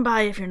 Come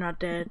by if you're not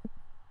dead.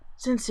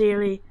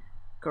 Sincerely,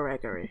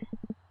 Gregory.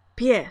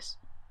 P.S.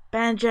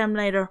 Band jam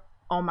later.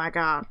 Oh my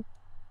god.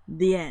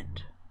 The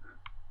end.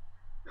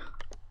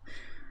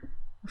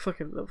 I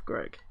fucking love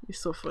Greg. He's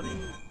so funny.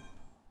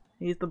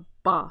 He's the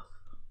boss.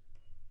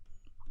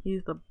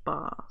 He's the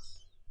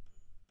boss.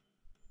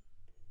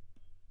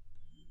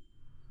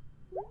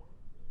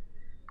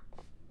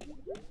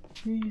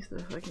 He's the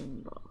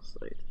fucking boss.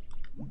 Wait.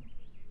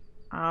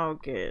 Oh,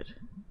 good.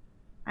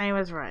 I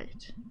was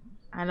right.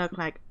 I look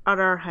like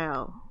utter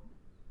hell.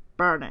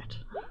 Burn it.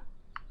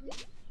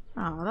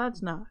 Oh,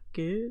 that's not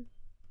good.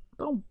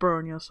 Don't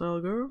burn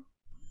yourself, girl.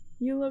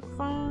 You look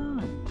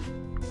fine.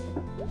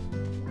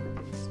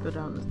 Let's go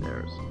down the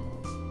stairs.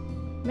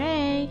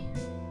 May?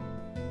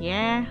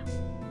 Yeah?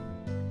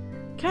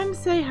 Come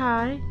say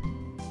hi.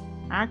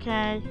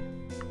 Okay.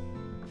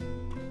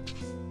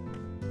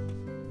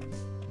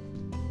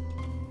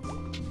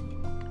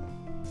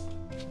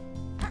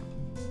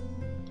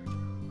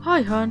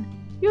 Hi, hon.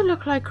 You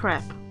look like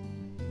crap.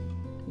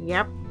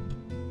 Yep.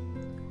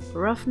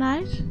 Rough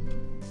night?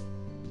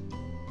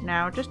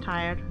 No, just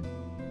tired.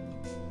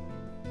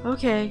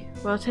 Okay,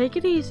 well take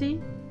it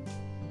easy.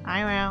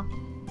 I will.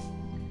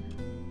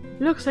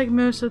 Looks like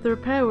most of the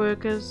repair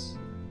workers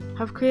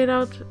have cleared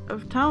out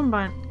of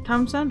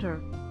town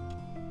center.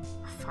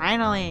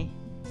 Finally.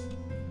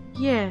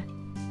 Yeah,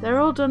 they're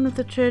all done with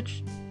the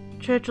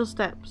Churchill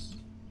steps.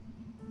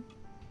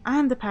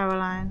 And the power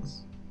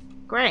lines.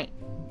 Great.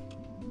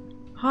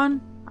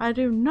 Hon, I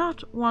do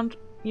not want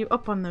you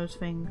up on those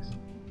things.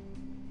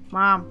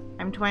 Mom,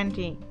 I'm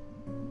 20.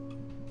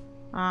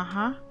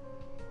 Uh-huh.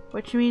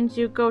 Which means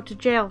you go to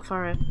jail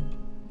for it.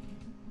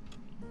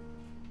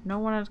 No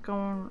one is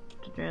going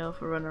to jail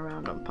for running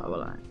around on power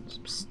lines.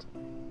 Psst.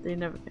 They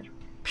never catch me.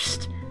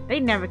 Psst. They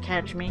never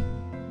catch me.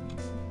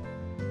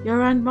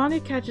 Your Aunt Bonnie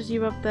catches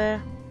you up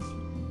there.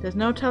 There's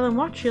no telling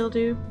what she'll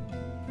do.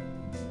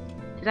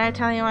 Did I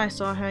tell you I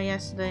saw her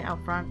yesterday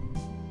out front?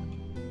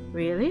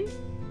 Really?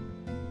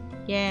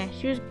 Yeah,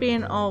 she was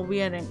being all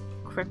weird and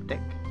cryptic.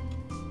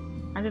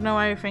 I don't know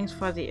why everything's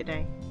fuzzy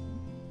today.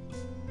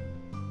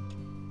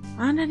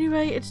 And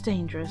anyway, it's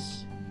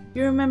dangerous.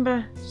 You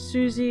remember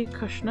Susie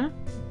Kushner?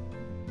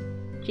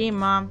 Gee,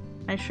 Mom,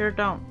 I sure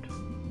don't.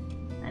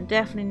 I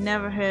definitely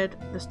never heard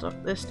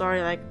this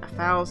story like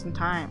 1,000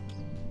 times.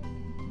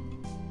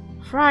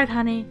 Fried,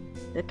 honey.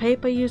 The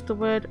paper used the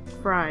word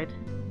fried.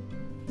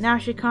 Now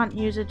she can't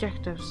use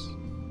adjectives.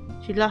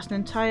 She lost an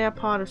entire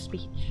part of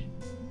speech.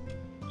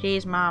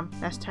 Jeez, Mom,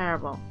 that's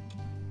terrible.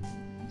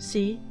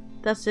 See,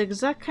 that's the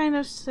exact kind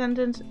of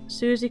sentence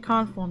Susie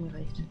can't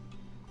formulate.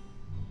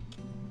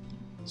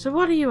 So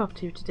what are you up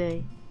to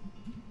today?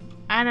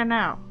 I don't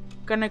know.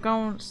 Gonna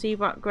go and see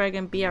what Greg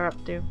and B are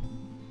up to.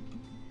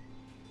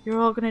 You're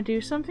all gonna do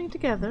something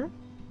together?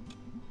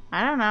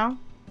 I don't know.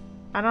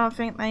 I don't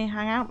think they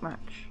hang out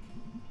much.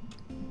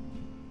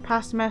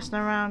 Past messing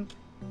around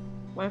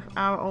with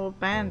our old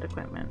band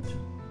equipment.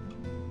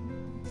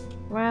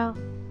 Well,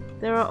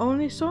 there are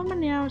only so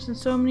many hours and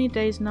so many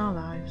days in our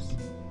lives.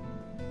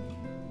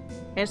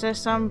 Is there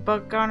some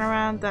bug going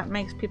around that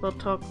makes people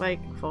talk like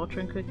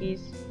fortune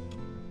cookies?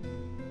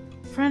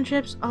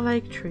 Friendships are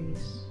like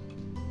trees.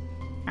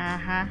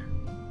 Uh-huh.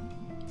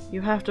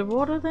 You have to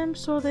water them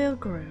so they'll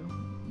grow.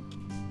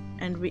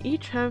 And we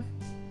each have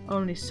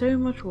only so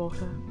much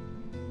water.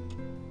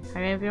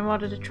 Have you ever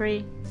watered a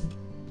tree?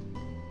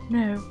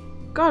 No,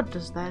 God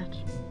does that.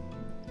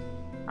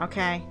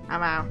 Okay,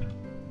 I'm out.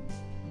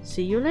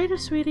 See you later,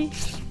 sweetie.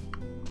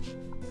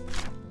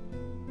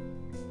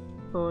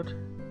 Bud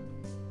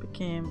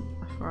became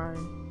a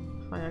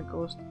fire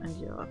ghost and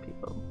yell at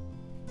people.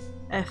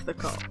 F the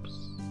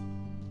cops.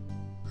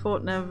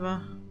 Thought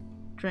never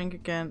drink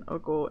again or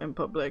go in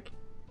public.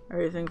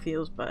 Everything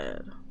feels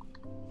bad.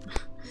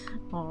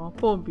 Aw,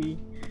 poor B.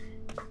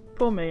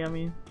 Poor May, I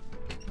mean.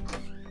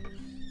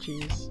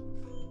 Jeez.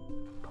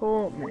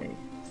 Poor May.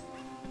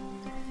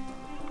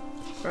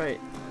 Right.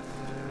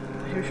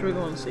 Who should we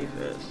go and see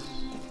first?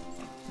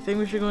 I think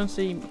we should go and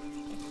see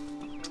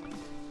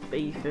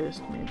B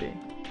first, maybe.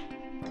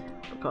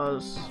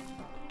 Because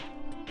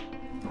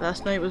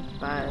last night was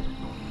bad.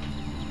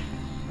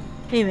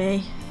 Hey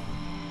May.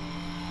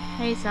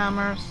 Hey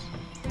Summers.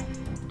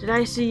 Did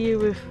I see you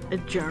with a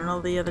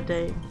journal the other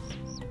day?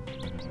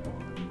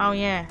 Oh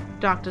yeah,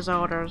 doctor's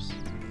orders.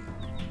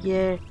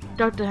 Yeah,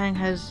 Dr. Hang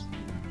has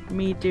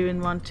me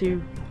doing one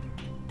too.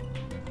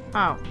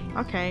 Oh,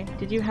 okay.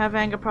 Did you have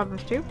anger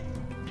problems too?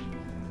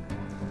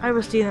 I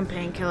was stealing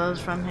painkillers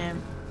from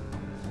him.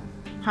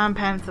 Hand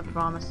Panther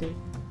Pharmacy.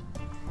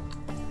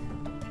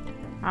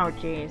 Oh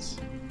jeez.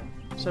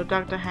 So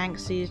Dr. Hank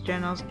sees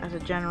journals as a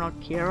general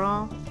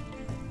cure-all?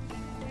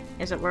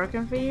 Is it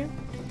working for you?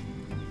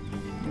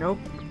 Nope.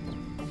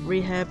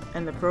 Rehab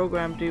and the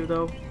program do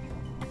though.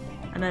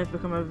 And I've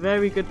become a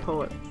very good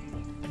poet.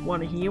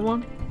 Wanna hear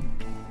one?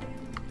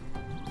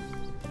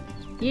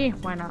 Yeah,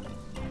 why not?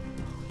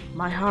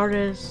 My heart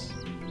is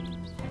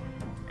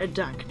a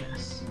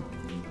darkness.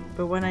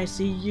 But when I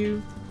see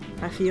you,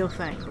 I feel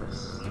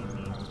thankless.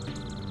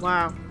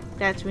 Wow,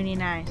 that's really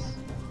nice.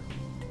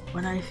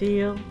 When I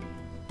feel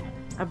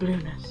a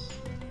blueness,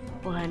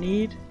 what I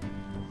need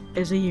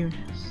is a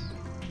Eunice.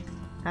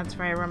 That's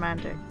very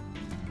romantic.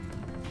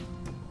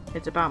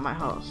 It's about my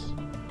horse.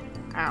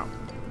 Ow.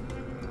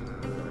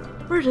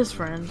 We're just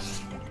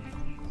friends.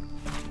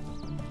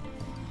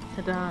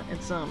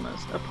 It's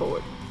almost a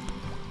poet.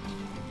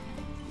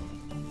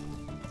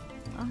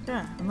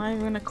 Okay, I'm not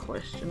even gonna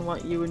question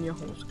what you and your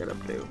horse get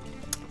up to.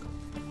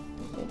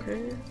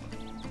 Okay.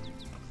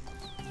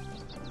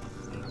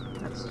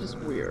 That's just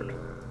weird.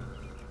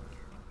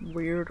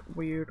 Weird.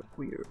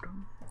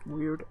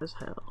 Weird as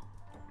hell.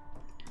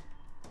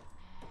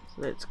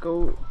 So let's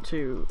go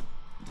to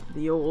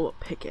the old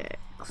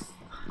pickaxe.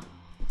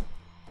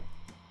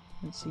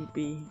 And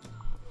CB.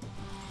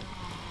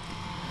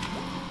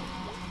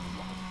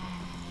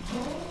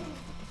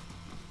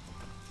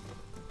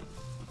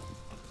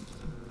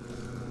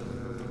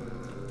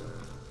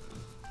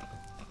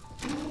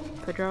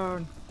 Put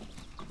on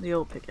the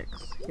old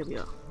pickaxe. Here we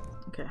are.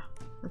 Okay,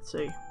 let's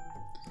see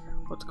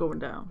what's going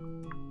down.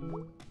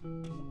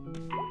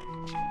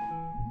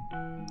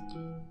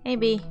 Hey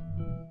B.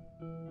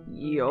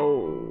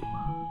 Yo.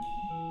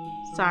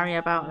 Sorry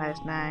about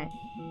last night.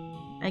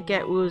 I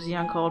get woozy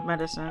on cold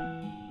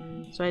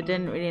medicine, so I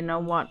didn't really know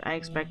what I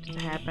expected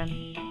to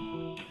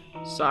happen.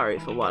 Sorry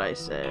for what I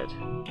said.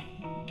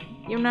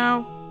 You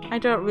know, I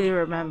don't really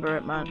remember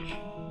it much.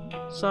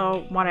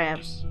 So,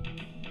 whatevs.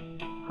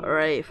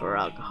 Hooray for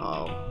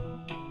alcohol.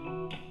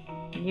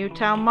 New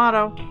town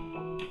motto.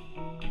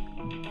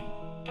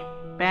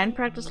 Band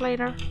practice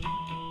later?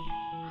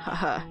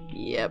 Haha,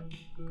 yep.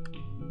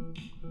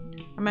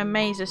 I'm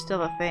amazed it's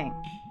still a thing.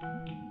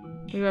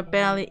 We were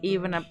barely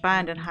even a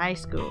band in high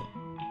school.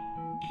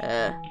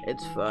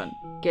 It's fun.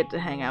 Get to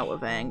hang out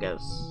with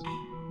Angus.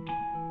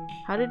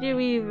 How did you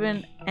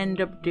even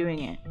end up doing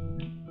it?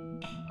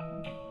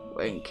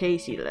 When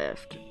Casey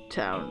left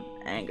town,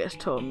 Angus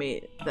told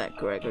me that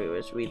Gregory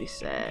was really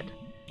sad,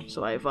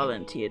 so I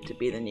volunteered to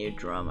be the new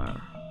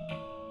drummer.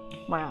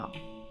 Wow,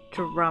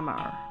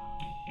 drummer.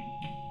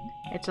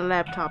 It's a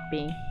laptop,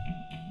 B.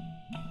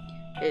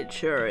 It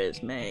sure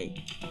is,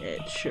 May.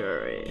 It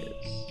sure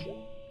is.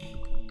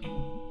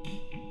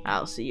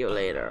 I'll see you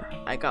later.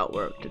 I got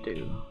work to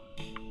do.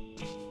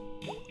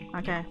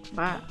 Okay,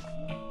 bye.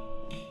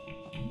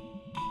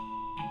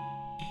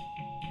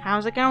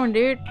 How's it going,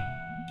 dude?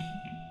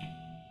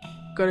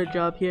 Got a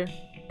job here.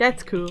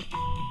 That's cool.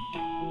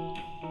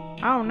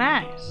 Oh,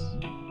 nice.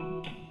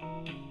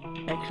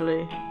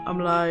 Actually, I'm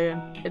lying.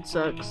 It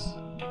sucks.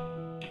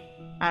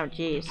 Oh,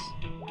 jeez.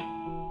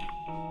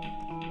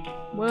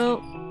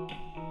 Well,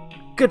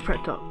 good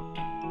prep talk.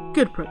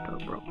 Good prep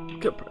talk, bro.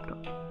 Good prep talk.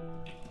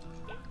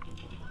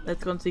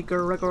 Let's go and see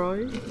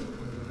Gregory.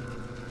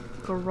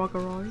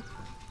 Gregory.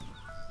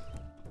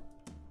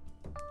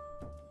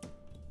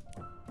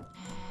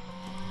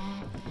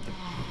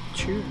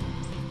 Cheers.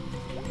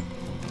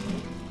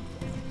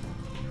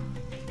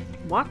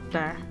 What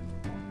the?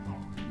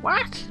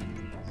 What?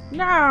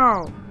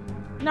 No!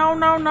 No,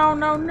 no, no,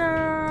 no,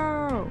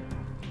 no!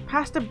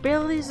 Pastor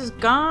Billy's is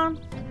gone?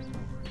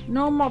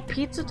 No more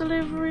pizza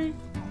delivery?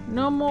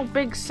 No more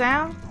Big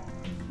Sal?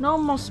 No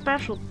more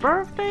special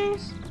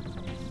birthdays?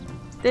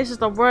 This is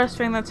the worst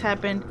thing that's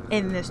happened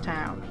in this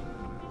town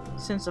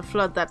since the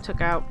flood that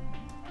took out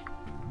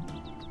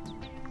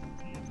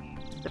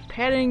the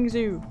petting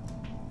zoo.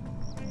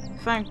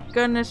 Thank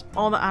goodness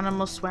all the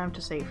animals swam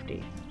to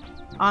safety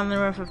on the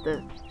roof of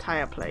the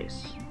entire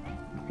place.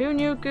 Who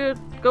knew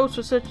goats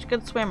were such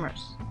good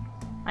swimmers?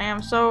 I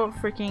am so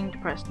freaking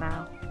depressed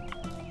now.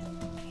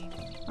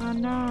 Oh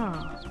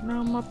no,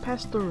 no more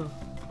pastoral.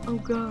 Oh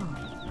god.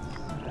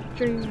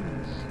 Jeez.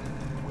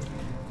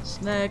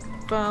 Snack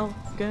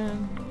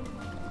Falcon.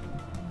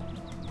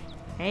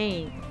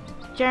 Hey,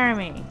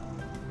 Jeremy.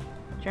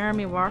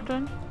 Jeremy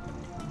Wharton?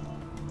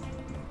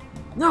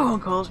 No one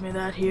calls me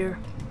that here.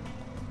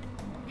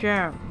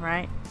 Jerm,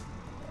 right?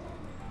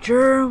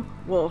 Jerm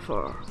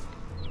Wolfer.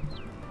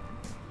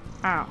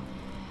 Oh,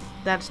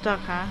 that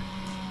stuck, huh?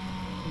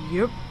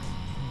 Yep.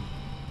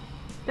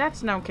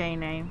 That's an okay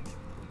name.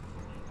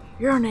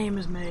 Your name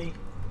is May.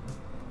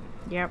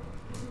 Yep.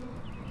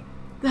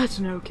 That's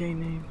an okay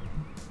name.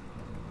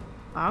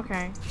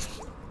 Okay.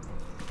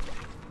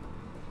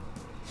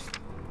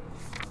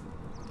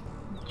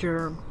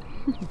 Germ.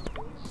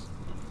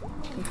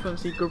 Let's go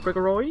see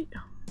Gregory.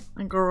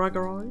 And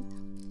Gregory.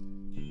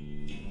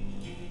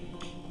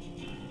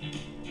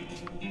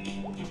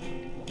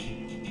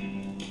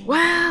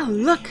 Well,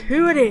 look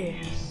who it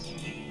is.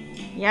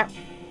 Yep,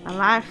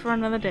 alive for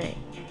another day.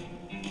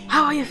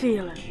 How are you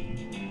feeling?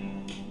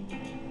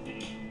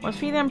 Was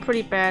feeling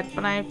pretty bad,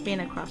 but I've been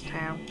across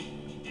town.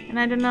 And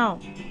I don't know,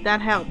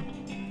 that helped.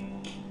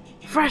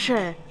 Fresh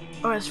air,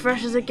 or as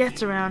fresh as it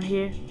gets around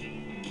here.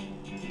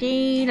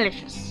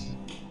 Delicious.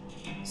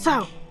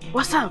 So,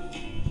 what's up?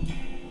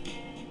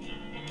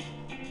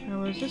 I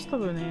was just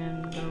stopping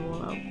in, gonna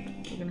roll out.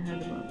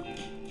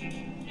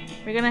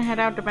 We're gonna head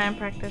out to band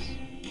practice.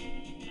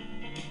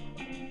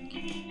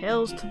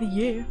 Hells to the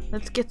yeah.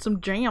 Let's get some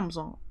jams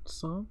on,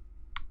 son.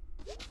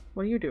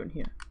 What are you doing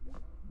here?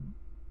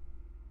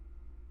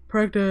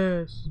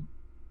 Practice.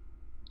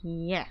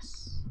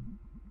 Yes.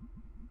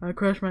 I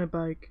crashed my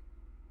bike.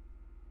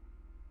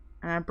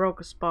 And I broke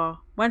a spar.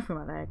 Went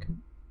through my leg.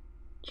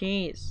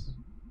 Jeez.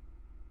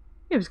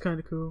 It was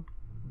kinda cool.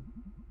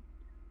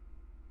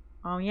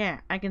 Oh yeah,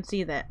 I can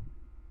see that.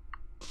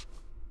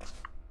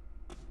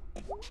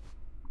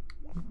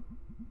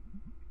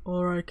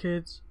 Alright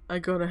kids, I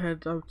gotta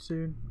head out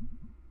soon.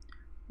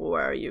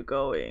 Where are you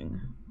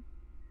going?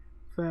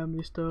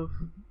 Family stuff.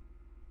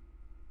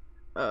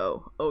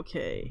 Oh,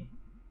 okay.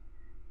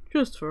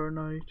 Just for a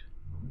night.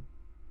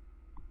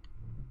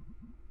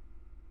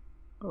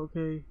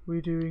 Okay, we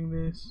doing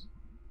this?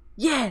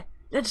 Yeah,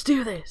 let's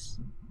do this.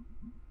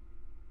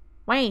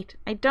 Wait,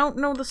 I don't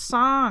know the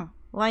song,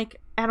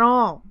 like, at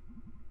all.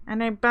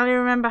 And I barely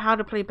remember how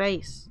to play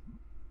bass.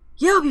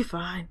 You'll be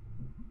fine.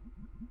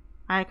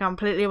 I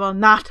completely will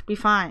not be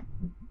fine.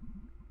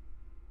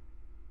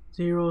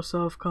 Zero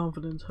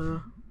self-confidence, huh?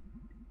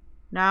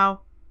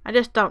 No, I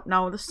just don't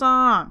know the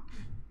song.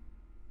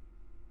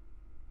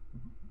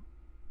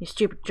 You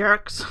stupid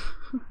jerks.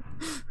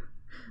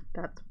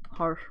 That's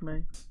harsh,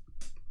 mate.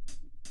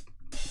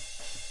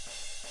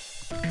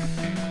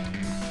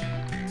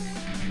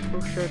 Oh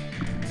shit.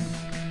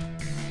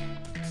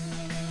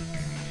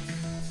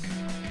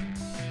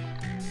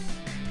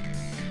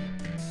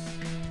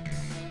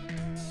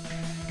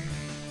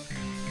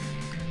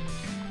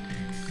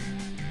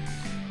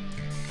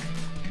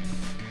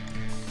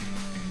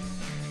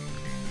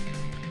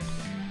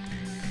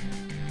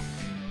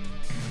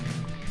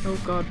 Oh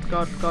god,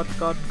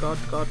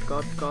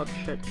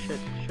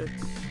 shit.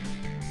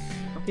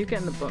 I keep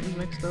getting the buttons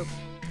mixed up.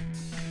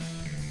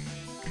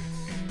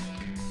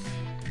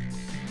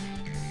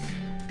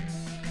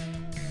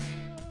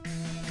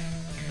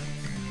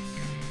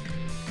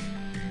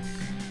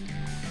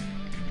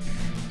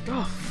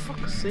 Oh,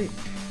 fuck's sake.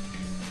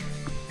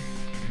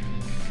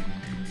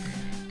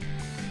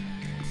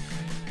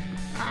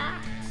 Ah!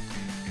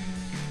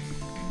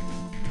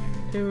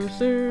 Too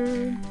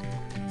soon.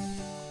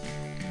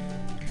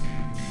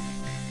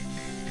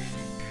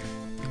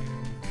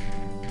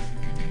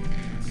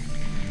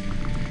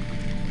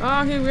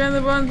 Oh, he ran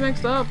the buttons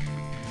mixed up.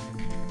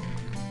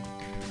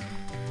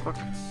 Fuck.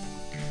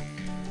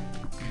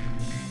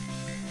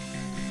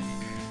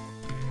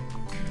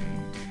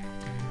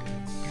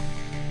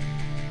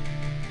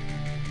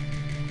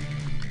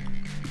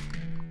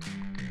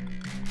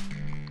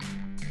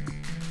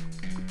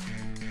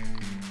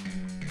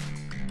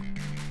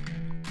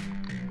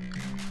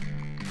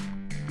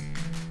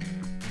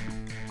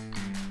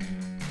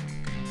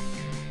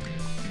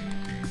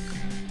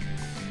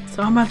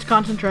 So much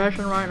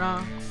concentration right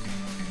now.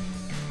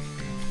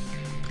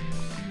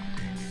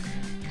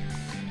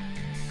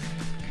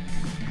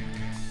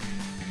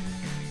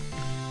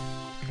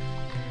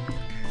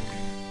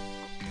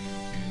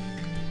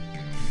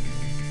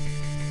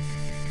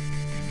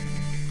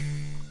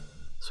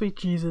 Sweet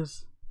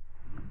Jesus.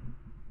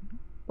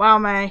 Wow,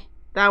 Mae,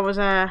 that was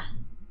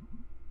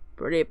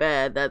pretty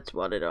bad, that's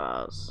what it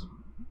was.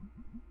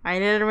 I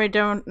literally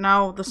don't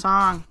know the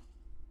song.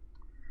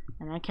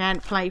 And I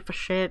can't play for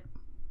shit.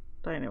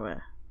 But anyway,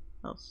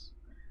 else.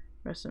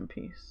 Rest in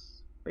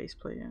peace. Bass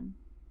playing.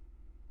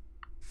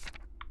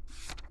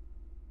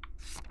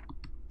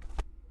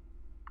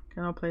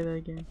 Can I play that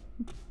again?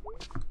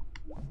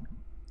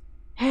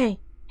 Hey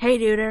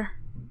duder.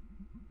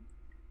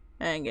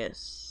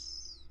 Angus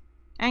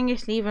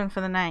leaving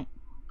for the night.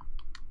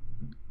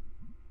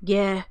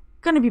 Yeah,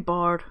 gonna be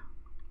bored.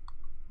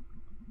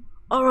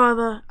 Or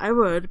rather, I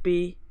would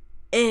be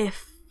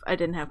if I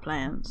didn't have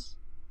plans.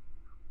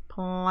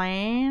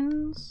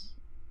 Plans?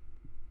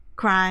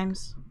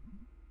 Crimes.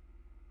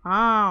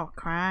 Oh,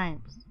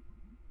 crimes.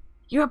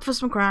 You up for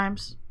some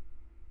crimes?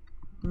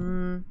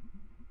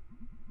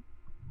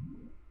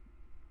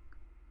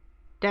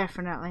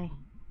 Definitely.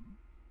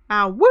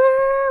 Ah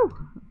woo!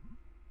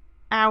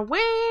 Ah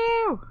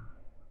woo!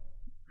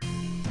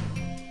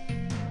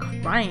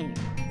 Crimes.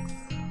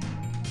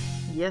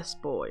 Yes,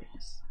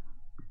 boys.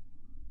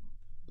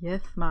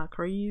 Yes, my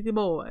crazy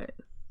boys.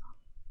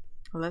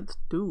 Let's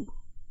do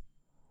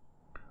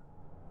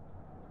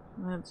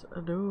this,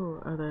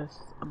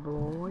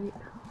 boy.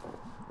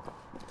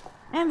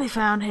 And they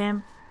found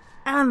him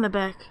on the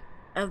back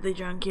of the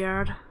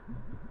junkyard.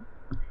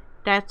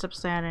 That's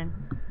upsetting.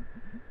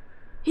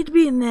 He'd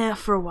been there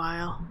for a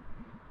while.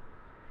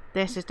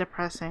 This is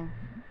depressing.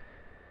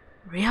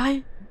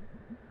 Really?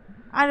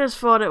 I just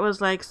thought it was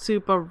like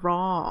super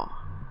raw.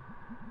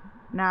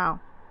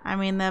 No, I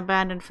mean the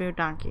abandoned food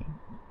donkey.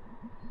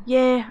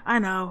 Yeah, I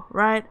know,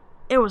 right?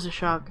 It was a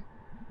shock.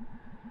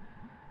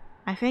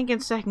 I think in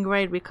 2nd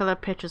grade we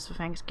colored pictures for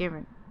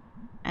Thanksgiving.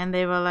 And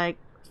they were like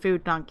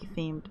food donkey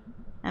themed.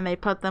 And they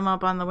put them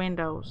up on the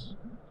windows.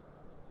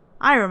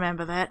 I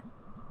remember that.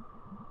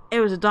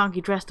 It was a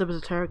donkey dressed up as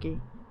a turkey.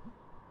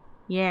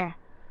 Yeah,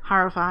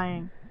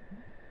 horrifying.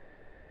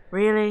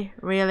 Really,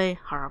 really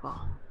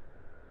horrible.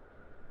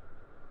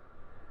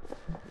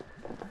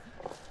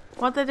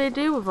 What did they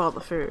do with all the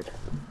food?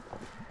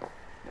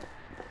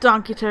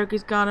 Donkey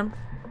turkeys got him.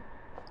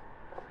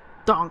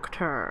 Donk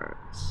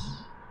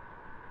turds.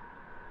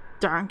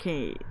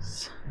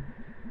 Donkeys.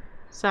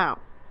 So,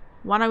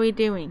 what are we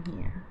doing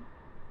here?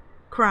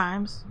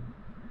 Crimes.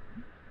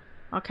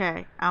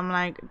 Okay, I'm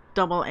like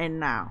double in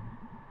now.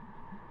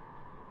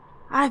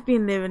 I've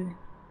been living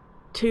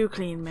too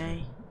clean,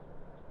 Mae.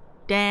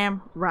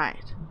 Damn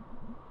right.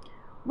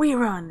 We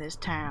run this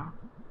town.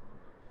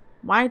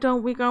 Why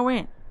don't we go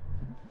in?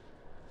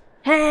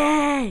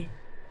 Hey!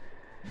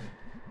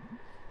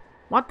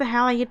 What the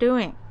hell are you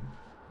doing?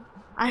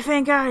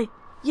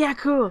 Yeah,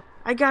 cool.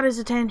 I got his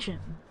attention.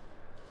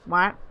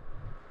 What?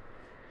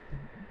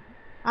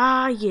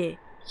 Ah, yeah.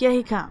 Here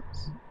he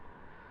comes.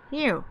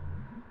 You.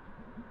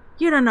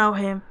 You don't know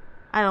him,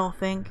 I don't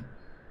think.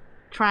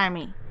 Try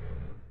me.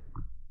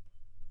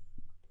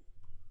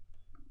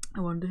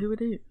 I wonder who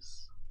it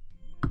is.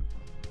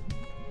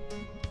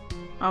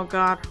 Oh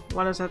god,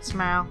 what does that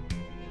smell?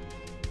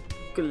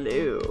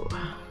 Glue.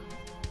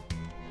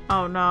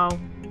 Oh no,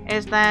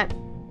 is that...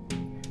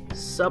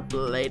 Sup,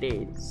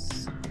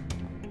 ladies.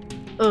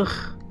 Ugh.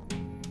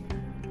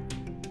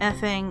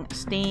 Effing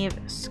Steve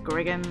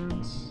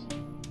Scriggins.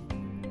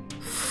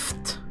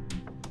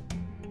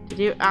 Did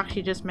you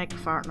actually just make a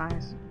fart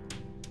noise?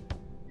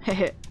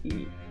 Heh.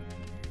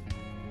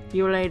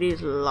 You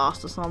ladies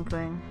lost or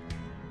something.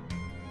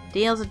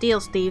 Deal's a deal,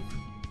 Steve.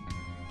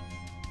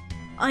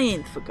 I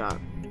ain't forgot.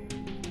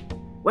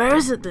 Where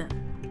is it then?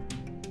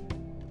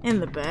 In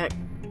the back.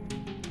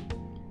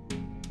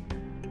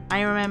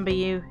 I remember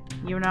you,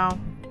 you know.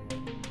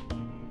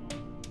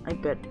 I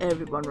bet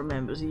everyone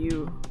remembers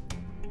you.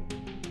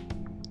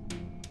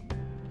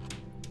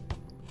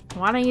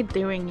 What are you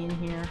doing in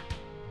here?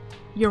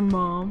 Your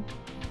mom?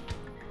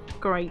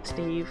 Great,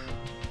 Steve.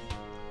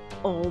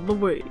 All the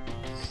ways.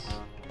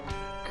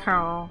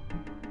 Carl.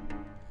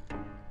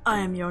 I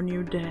am your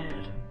new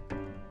dad.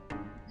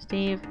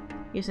 Steve,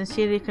 you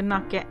sincerely could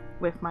not get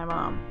with my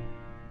mom.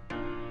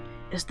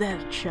 Is that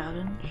a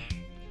challenge?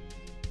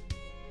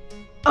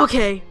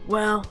 Okay,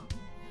 well,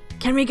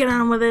 can we get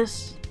on with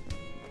this?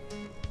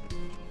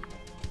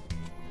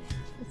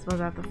 I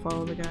suppose I have to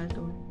follow the guys,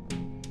 don't we?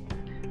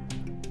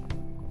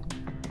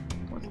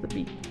 What's the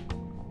beat?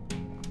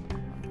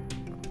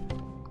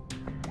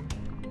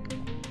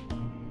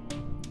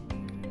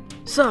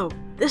 So,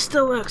 this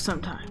still works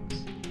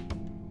sometimes.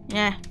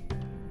 Yeah.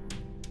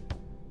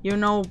 You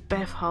know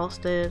Beth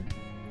Halstead?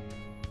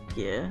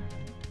 Yeah.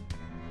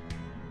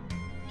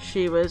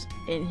 She was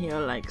in here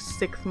like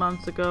 6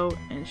 months ago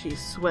and she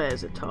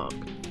swears it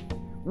talked.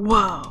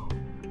 Whoa!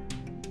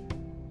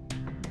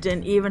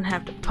 Didn't even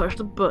have to push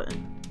the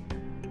button.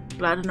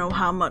 Glad to know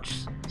how much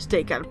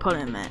steak I put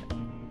in that.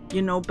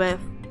 You know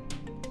Beth?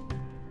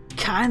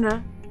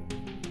 Kinda.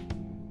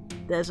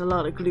 There's a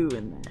lot of glue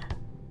in there.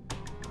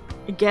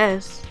 I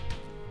guess.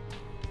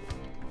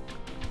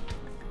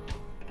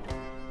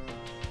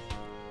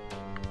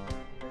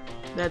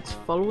 Let's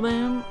follow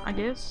them, I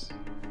guess.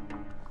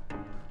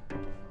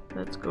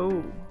 Let's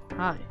go.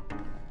 Hi.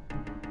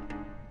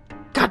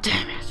 God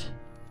damn it!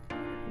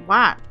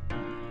 What?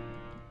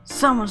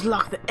 Someone's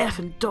locked the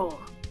effing door.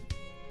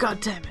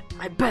 God damn it!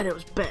 I bet it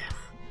was Beth.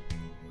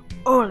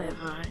 Or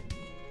Levi.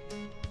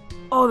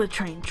 Or the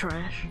train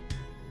trash.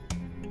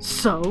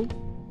 So?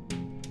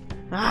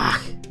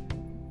 Ah!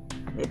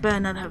 They better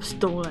not have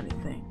stole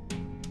anything.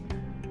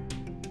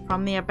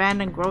 From the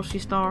abandoned grocery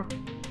store?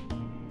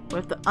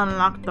 With the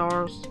unlocked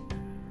doors?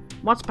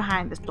 What's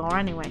behind this door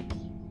anyway?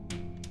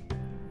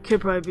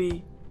 Could probably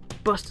be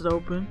busted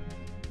open.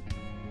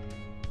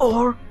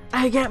 Or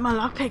I get my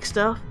lockpick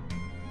stuff.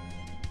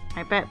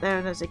 I bet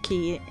there's a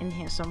key in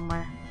here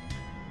somewhere.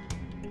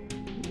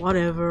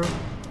 Whatever.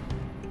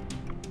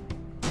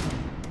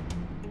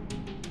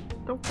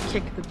 Don't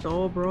kick the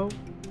door, bro.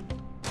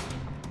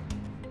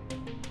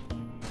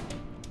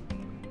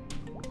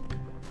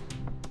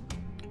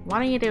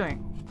 What are you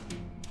doing?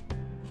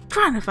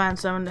 Trying to find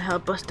someone to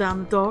help us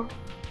down the door.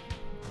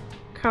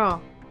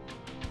 Cool.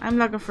 I'm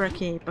looking for a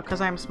key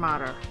because I'm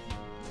smarter.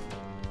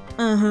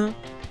 Uh-huh.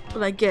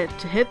 But I get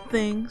to hit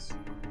things.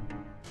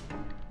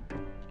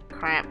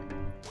 Crap.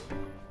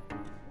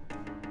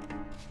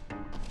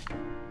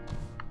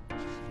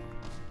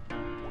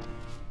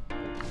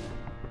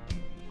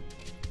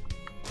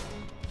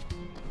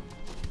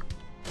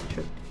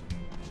 Sure.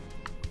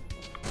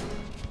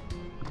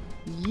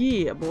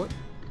 Yeah, boy.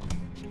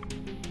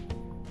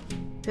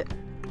 Hit.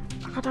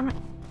 God damn it.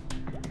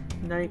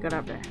 There you got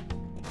up there.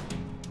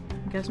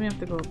 Guess we have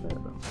to go up there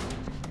though.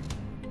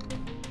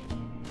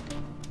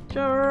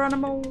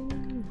 Geronimo!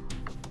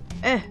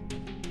 Eh!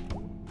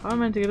 How am I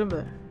meant to get up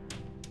there?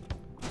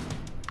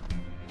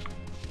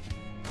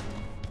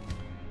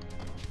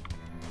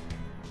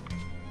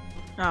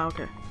 Oh,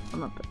 okay.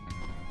 I'm up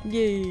there.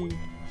 Yay!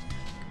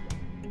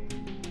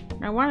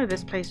 No wonder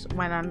this place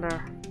went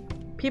under.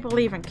 People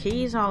leaving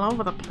keys all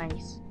over the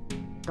place.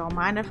 Don't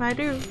mind if I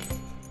do.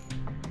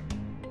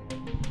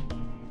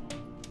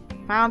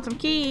 Found some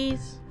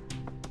keys.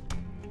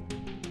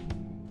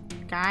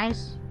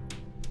 Guys.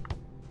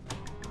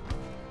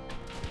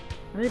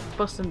 Are they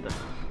busting the...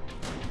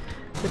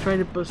 They're trying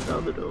to bust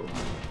out the door.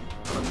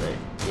 Aren't they?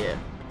 Yeah.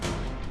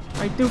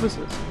 Right,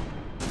 doofuses.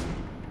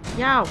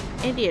 Yo,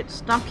 idiot,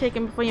 stop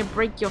kicking before you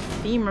break your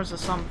femurs or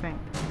something.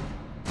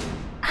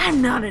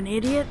 I'm not an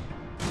idiot.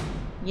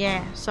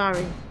 Yeah,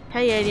 sorry.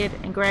 Hey, idiot,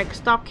 and Greg,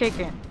 stop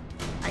kicking.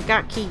 I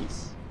got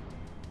keys.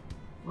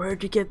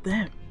 Where'd you get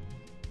them?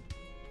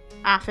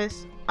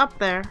 Office, up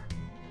there.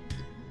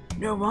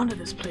 No wonder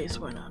this place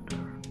went under.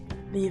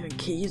 Leaving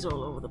keys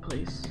all over the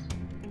place.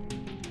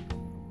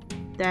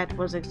 That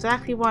was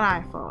exactly what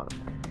I thought.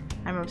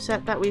 I'm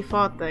upset that we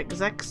thought the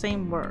exact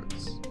same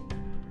words.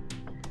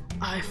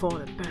 I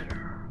thought it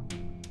better.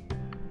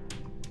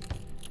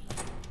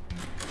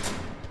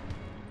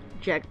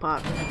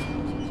 Jackpot.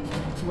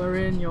 We're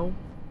in, yo.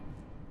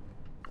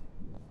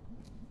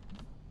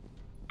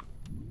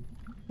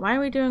 Why are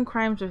we doing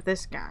crimes with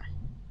this guy?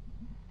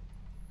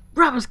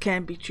 Robbers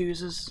can't be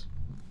choosers.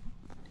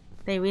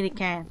 They really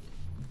can.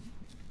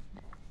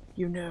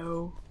 You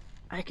know,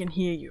 I can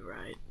hear you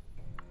right.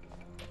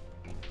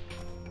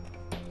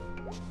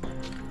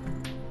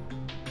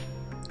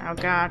 Oh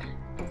god,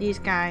 these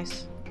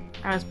guys.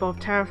 I was both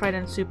terrified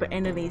and super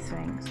into these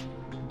things.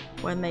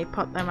 When they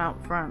put them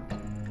out front,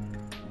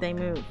 they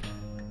moved.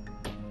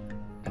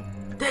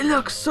 They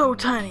look so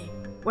tiny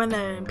when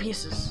they're in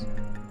pieces.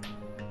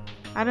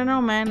 I don't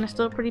know, man, they're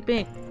still pretty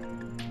big.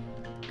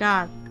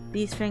 God,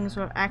 these things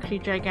were actually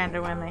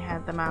gigantic when they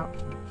had them out.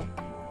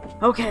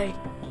 Okay,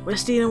 we're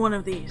stealing one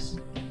of these.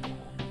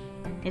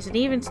 Is it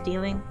even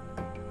stealing?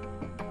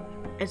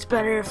 It's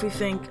better if we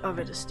think of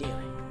it as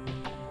stealing.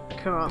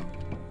 Cool.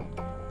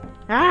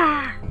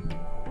 Ah!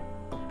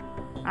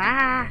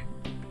 Ah!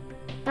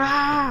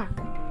 Ah!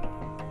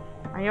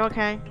 Are you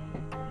okay?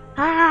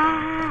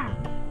 Ah!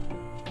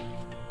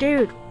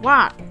 Dude,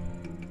 what?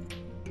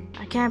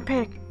 I can't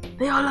pick.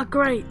 They all look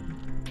great.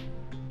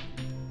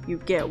 You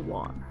get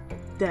one.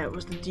 That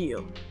was the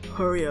deal.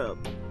 Hurry up.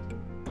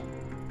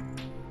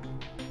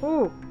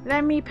 Ooh,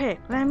 let me pick.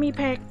 Let me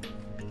pick.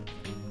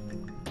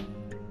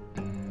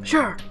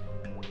 Sure.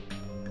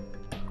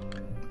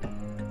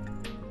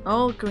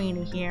 Old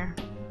Greenie here.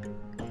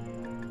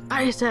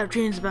 I used to have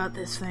dreams about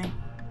this thing.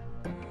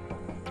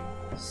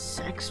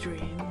 Sex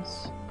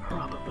dreams,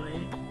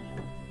 probably.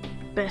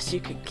 Best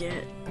you could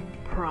get,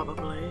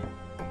 probably.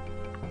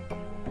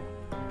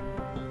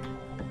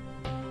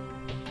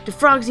 Do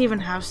frogs even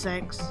have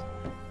sex?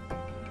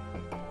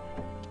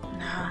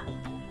 Nah,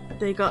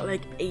 they got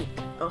like 8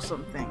 or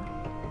something.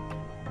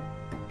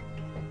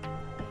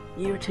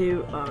 You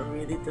two are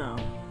really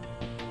dumb.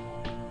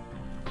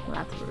 Well,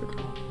 that's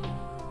rude.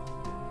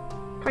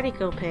 Pretty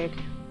cool pig.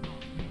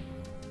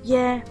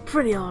 Yeah,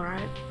 pretty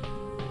alright.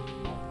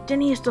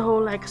 Didn't he used to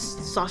hold like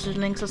sausage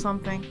links or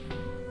something?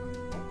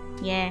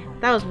 Yeah,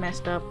 that was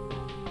messed up.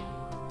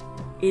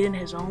 Eating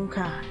his own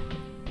kind.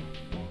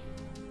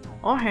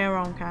 Or her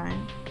own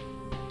kind.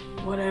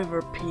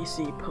 Whatever,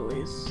 PC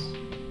police.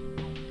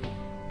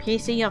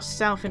 PC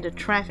yourself into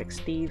traffic,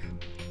 Steve.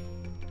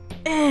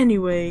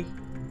 Anyway.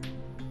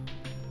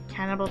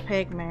 Cannibal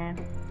pig,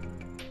 man.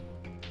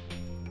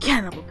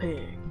 Cannibal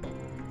pig.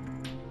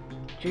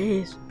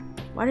 Jeez,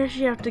 why does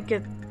she have to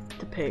get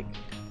the pig?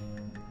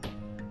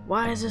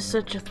 Why is this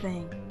such a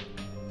thing?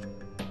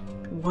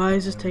 Why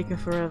is this taking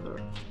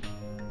forever?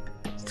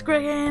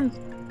 Squiggins,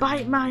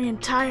 bite my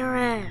entire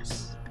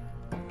ass.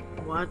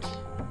 What?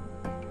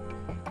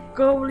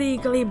 Go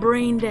legally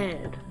brain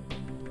dead.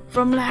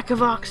 From lack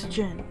of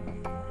oxygen.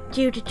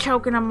 Due to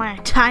choking on my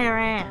entire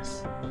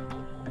ass.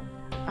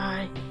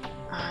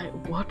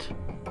 What?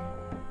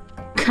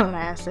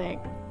 Classic.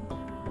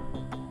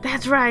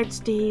 That's right,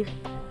 Steve.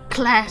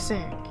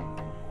 Classic.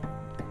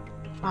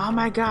 Oh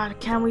my god,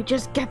 can we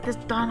just get this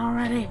done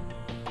already?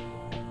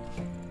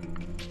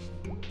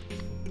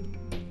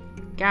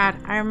 God,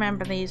 I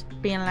remember these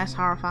being less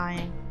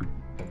horrifying.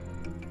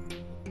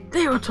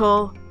 They were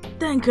tall,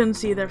 then couldn't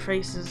see their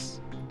faces.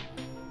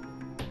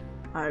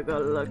 I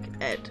gotta look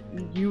at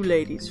you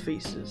ladies'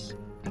 faces.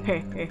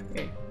 Heh heh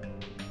heh.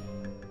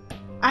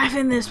 I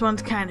think this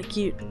one's kinda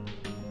cute.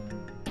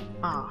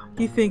 Ah,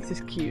 he thinks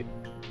it's cute.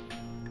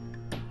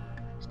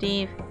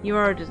 Steve, you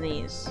are a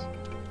disease.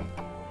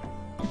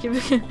 Keep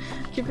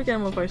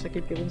forgetting what advice I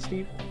keep giving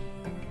Steve.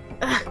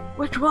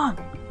 Which one?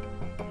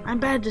 I'm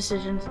bad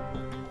decisions.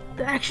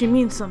 That actually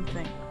means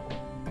something.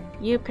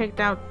 You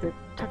picked out the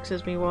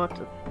tuxes we wore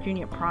to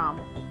junior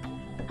prom.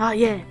 Ah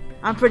yeah,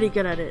 I'm pretty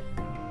good at it.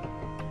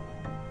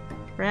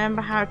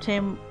 Remember how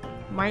Tim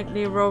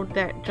Whiteley rode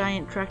that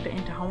giant tractor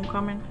into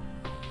homecoming?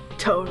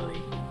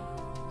 Totally.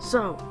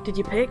 So, did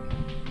you pick?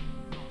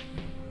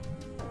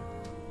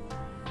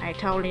 I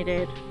totally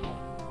did.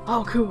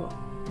 Oh, cool.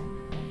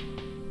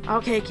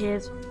 Okay,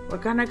 kids, we're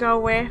gonna go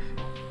with...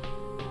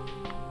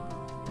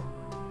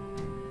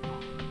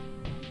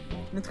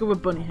 Let's go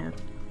with Bunny Head.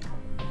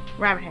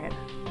 Rabbit Head.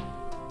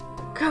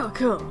 Cool,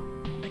 cool.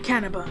 The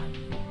cannibal.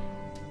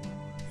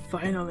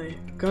 Finally.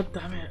 God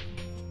damn it.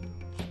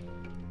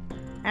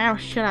 Oh,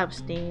 shut up,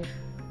 Steve.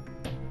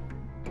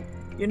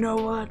 You know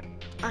what?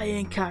 I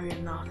ain't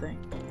carrying nothing.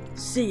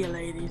 See you,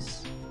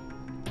 ladies.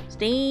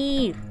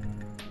 Steve!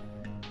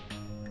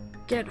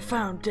 Get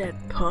found dead,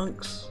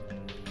 punks.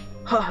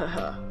 Ha ha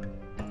ha.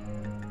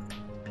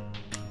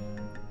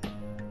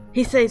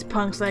 He says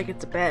punks like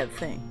it's a bad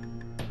thing.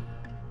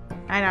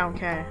 I don't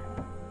care.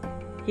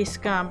 He's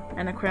scum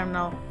and a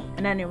criminal,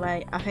 and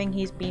anyway, I think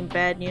he's been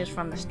bad news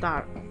from the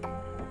start.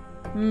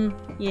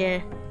 Yeah.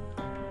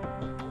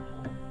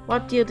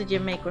 What deal did you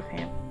make with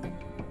him?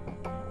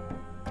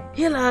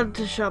 He allowed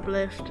to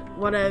shoplift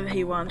whatever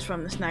he wants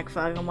from the snack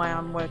wagon while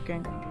I'm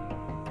working.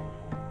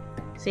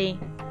 See?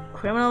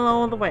 Criminal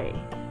all the way.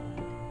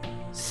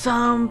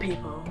 Some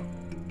people.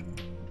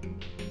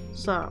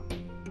 So,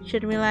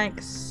 should we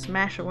like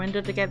smash a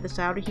window to get this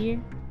out of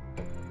here?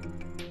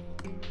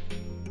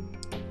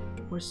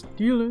 We're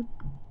stealing.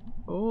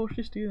 Oh,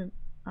 she's stealing.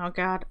 Oh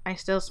god, I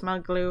still smell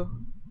glue.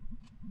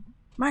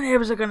 My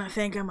neighbors are gonna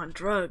think I'm on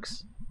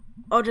drugs.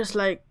 Or just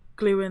like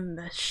gluing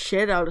the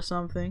shit out of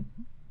something.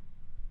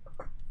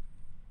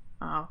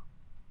 Oh.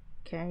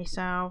 Okay,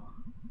 so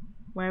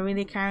we're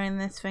really carrying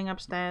this thing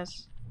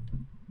upstairs.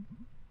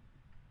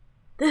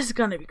 This is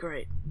gonna be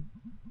great.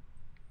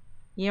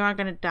 You are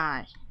gonna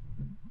die.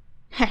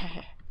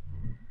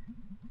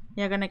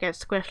 You're gonna get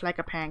squished like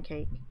a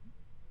pancake.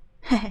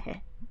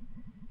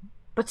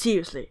 But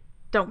seriously,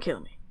 don't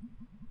kill me.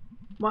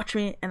 Watch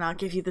me and I'll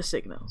give you the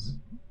signals.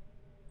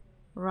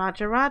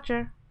 Roger,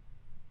 roger.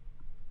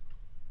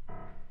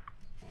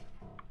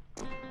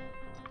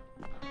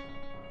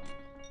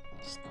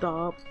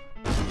 Stop.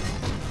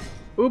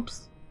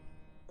 Oops.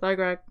 Sorry,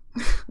 Greg.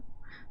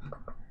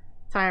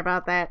 Sorry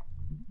about that.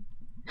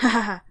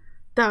 Haha,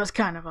 that was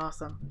kind of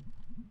awesome.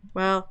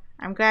 Well,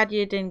 I'm glad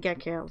you didn't get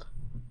killed.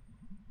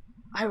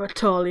 I would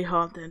totally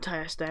haunt the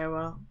entire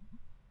stairwell.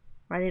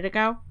 Ready to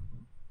go?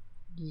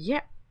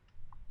 Yep.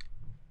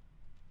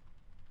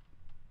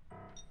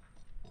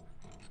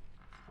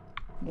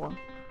 One,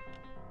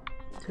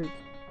 2,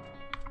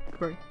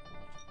 3.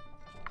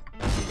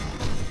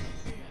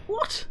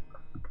 What?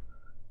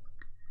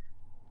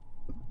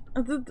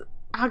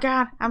 Oh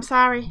god, I'm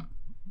sorry.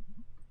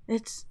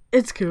 It's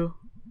cool.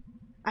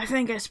 I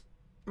think I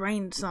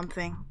sprained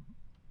something.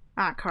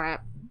 Ah,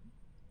 crap.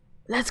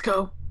 Let's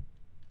go.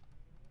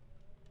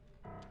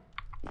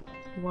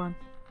 1,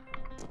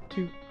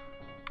 2,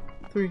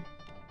 3.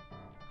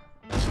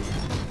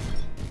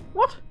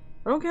 What?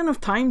 I don't get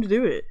enough time to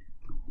do it.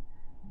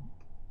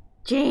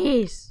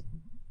 Jeez.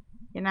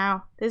 You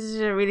know, this is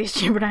a really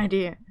stupid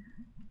idea.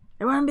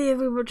 It wouldn't be if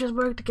we would just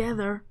work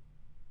together.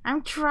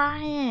 I'm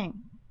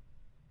trying.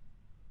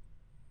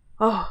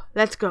 Oh,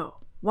 let's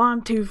go.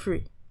 1, 2,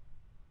 3.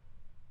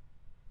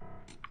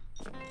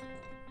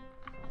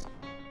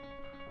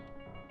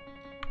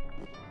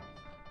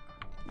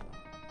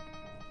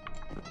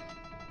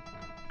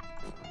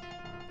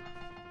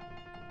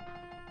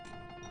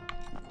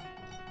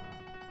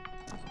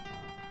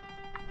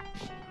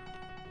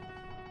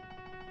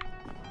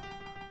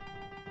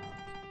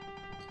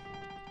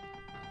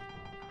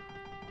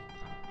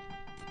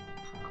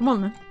 Come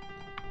on, then.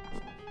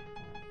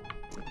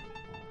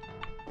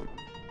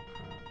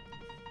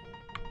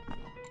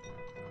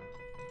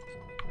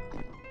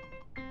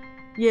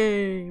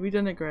 Yay, we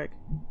done it, Greg.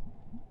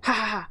 Ha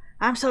ha ha,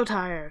 I'm so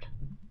tired.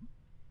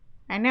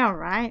 I know,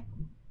 right?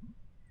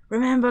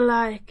 Remember,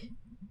 like,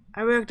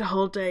 I worked a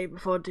whole day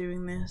before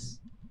doing this.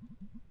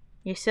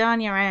 You're still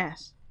on your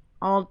ass.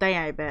 All day,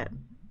 I bet.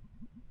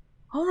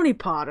 Only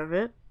part of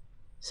it.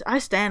 I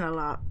stand a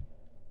lot.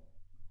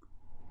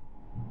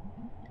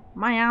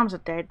 My arms are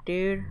dead,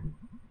 dude.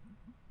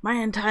 My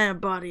entire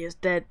body is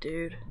dead,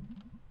 dude.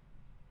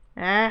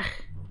 Ugh.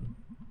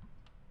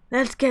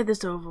 Let's get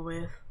this over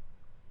with.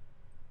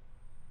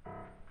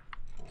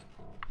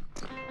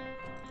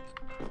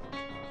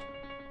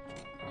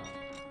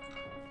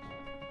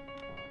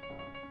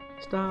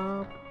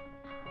 Stop.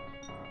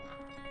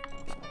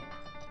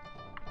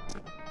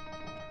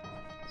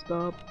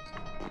 Stop.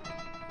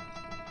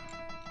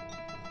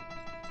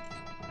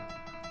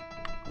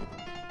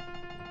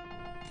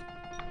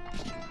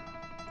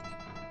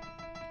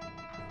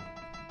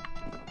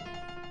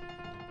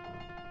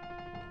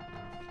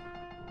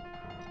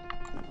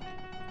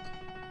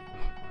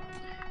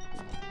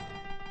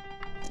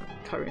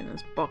 Carrying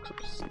this box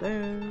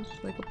upstairs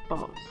like a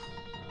boss.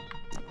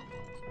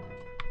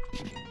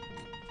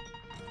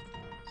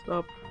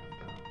 Stop.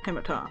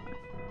 Hammer time.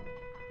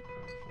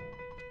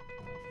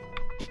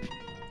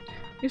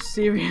 You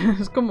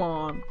serious? Come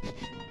on.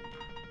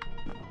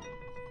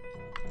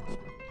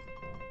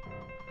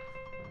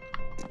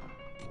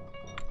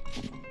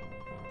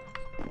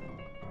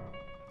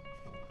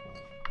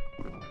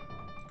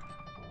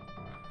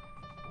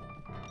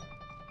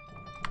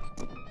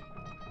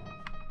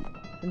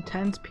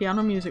 Intense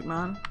piano music,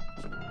 man.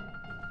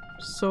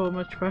 So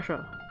much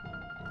pressure.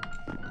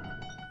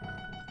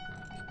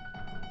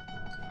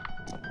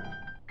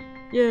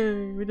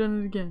 Yay, we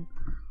done it again.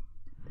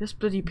 This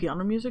bloody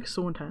piano music is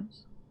so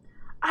intense.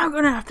 I'm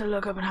gonna have to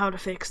look up on how to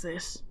fix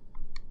this.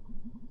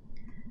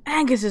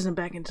 Angus isn't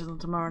back until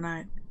tomorrow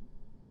night.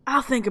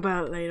 I'll think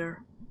about it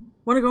later.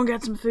 Wanna go and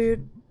get some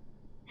food?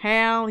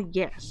 Hell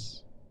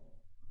yes.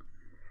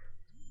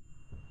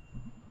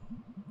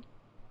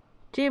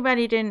 Too bad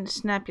you didn't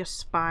snap your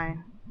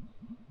spine.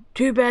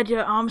 Too bad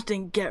your arms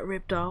didn't get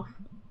ripped off.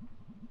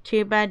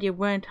 Too bad you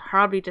weren't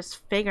horribly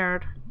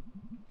disfigured.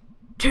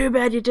 Too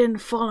bad you didn't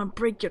fall and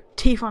break your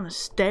teeth on a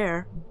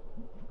stair.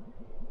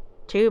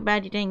 Too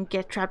bad you didn't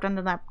get trapped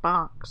under that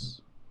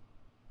box.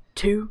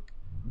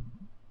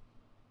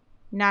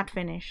 Not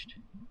finished.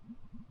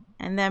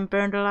 And then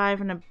burned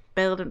alive in a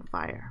building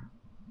fire.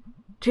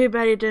 Too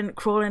bad you didn't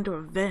crawl into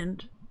a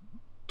vent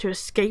to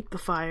escape the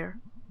fire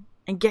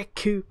and get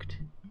cooked.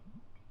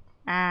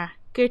 Ah,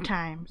 good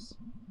times.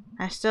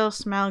 I still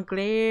smell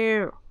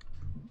glue.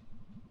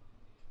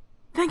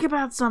 Think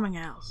about something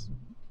else.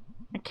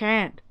 I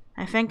can't.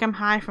 I think I'm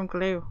high from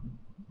glue.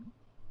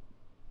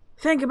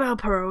 Think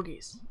about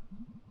pierogies.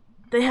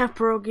 They have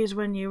pierogies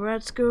when you were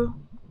at school.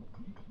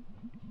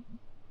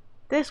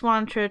 This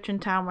one church in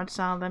town would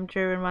sell them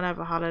during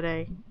whatever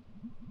holiday.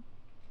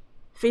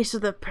 Feast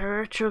of the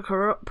Spiritual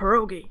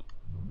Pierogi.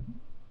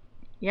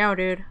 Yo,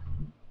 dude.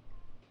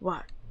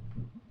 What?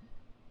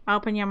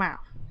 Open your mouth.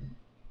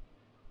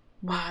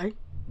 Why?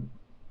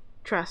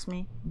 Trust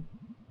me.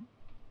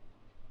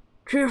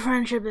 True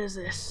friendship is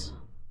this.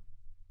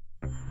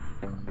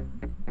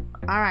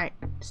 Alright,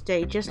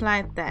 stay just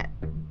like that.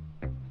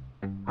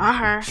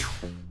 Oh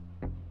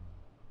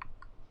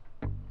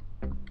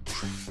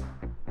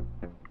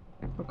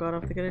god, I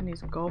have to get in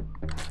these gob.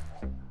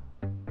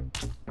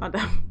 Oh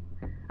damn.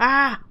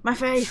 Ah! My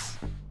face!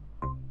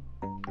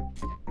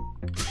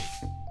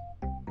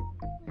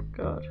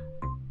 God.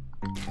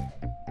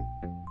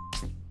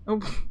 Oh.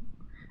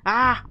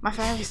 Ah! My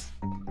face!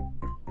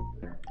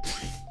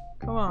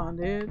 Come on,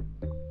 dude.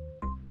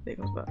 There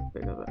goes back.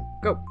 There goes back.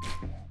 Go!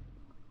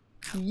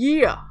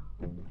 Yeah!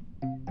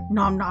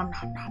 Nom nom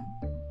nom nom.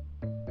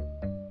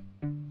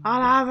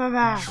 All over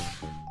that!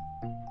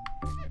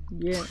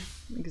 Yeah,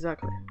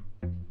 exactly.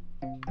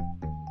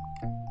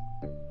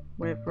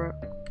 Wait for it.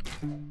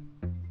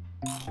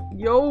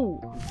 Yo!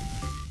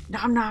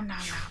 Nom nom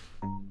nom nom.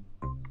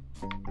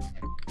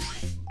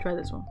 Try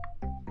this one.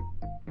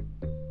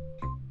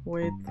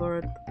 Wait for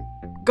it.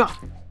 Go!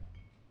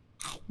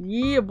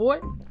 Yeah, boy!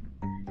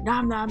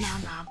 Nom nom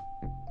nom nom.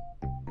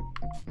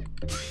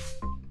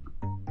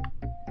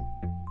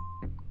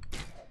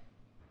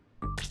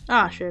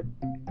 Ah, shit.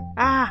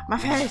 Ah, my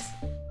face!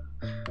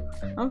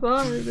 I'm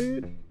sorry,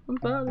 dude. I'm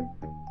sorry.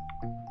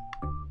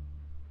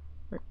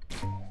 Wait.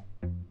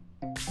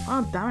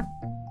 Oh, damn it.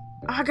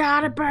 I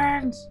got it,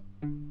 burns!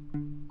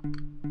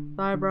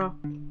 Sorry, bro.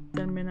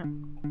 10 minutes.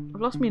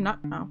 I've lost me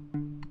nut now.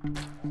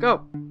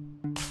 Go!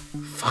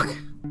 Fuck!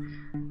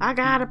 I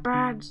got it,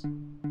 burns!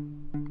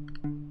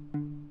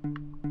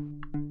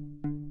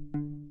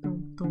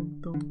 Dum, dum,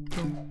 dum,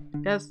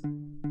 dum. Yes!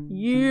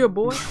 Yeah,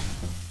 boy!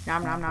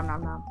 Nom nom nom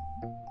nom nom.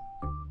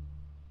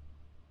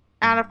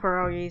 Out of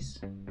pierogies.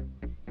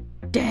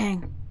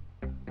 Dang.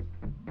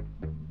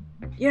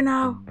 You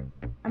know,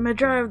 a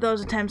majority of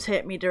those attempts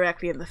hit me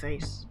directly in the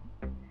face.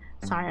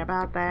 Sorry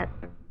about that.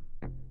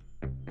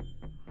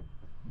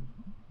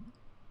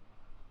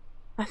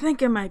 I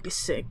think I might be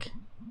sick.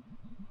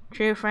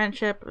 True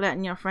friendship,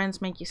 letting your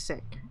friends make you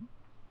sick.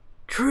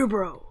 True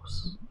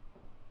bros.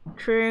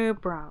 True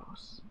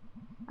bros.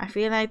 I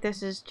feel like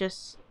this is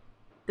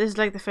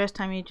like the first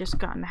time you've just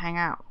gotten to hang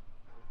out.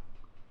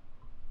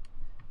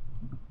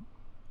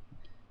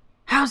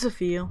 How's it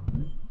feel?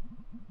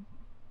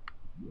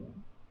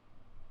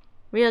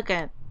 Real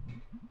good.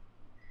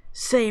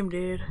 Same,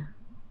 dude.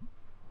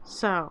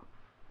 So,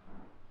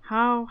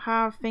 how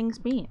have things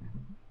been?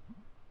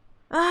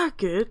 Ah,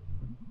 good.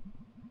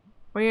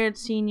 Weird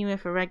seeing you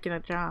with a regular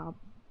job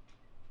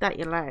that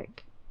you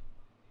like.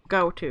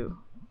 Go to.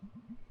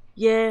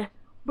 Yeah,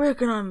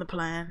 working on the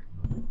plan.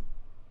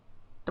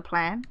 The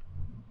plan?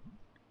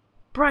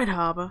 Bright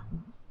Harbor.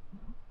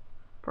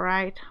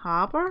 Bright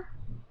Harbor?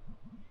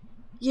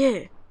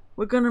 Yeah,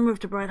 we're gonna move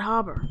to Bright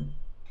Harbor.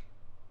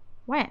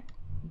 When?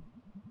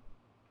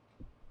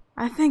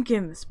 I think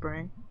in the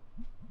spring.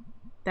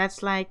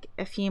 That's like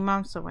a few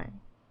months away.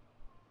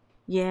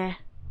 Yeah.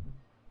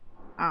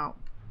 Oh.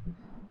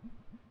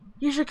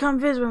 You should come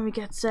visit when we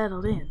get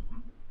settled in.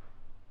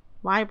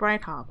 Why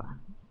Bright Harbor?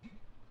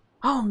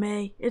 Oh,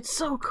 May, it's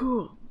so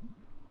cool.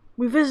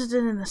 We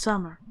visited in the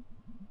summer.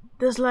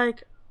 There's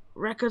like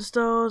record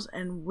stores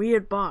and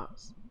weird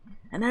bars.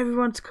 And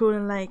everyone's cool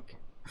and like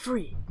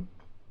free.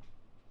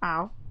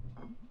 Oh.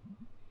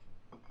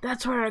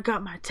 That's where I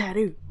got my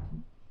tattoo.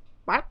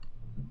 What?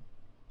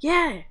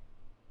 Yeah.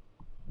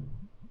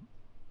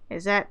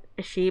 Is that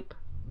a sheep?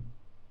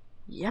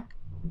 Yep.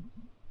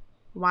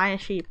 Why a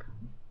sheep?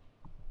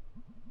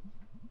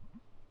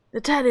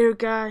 The tattoo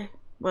guy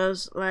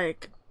was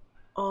like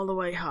all the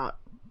way hot.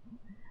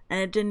 And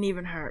it didn't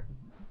even hurt.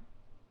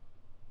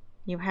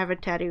 You have a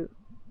tattoo.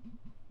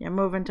 You're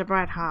moving to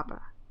Bright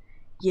Harbor.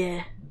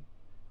 Yeah.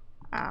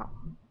 Oh.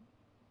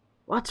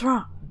 What's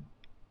wrong?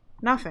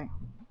 Nothing.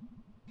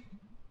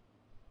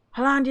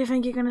 How long do you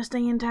think you're gonna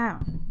stay in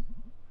town?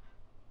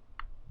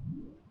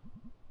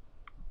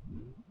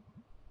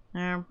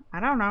 I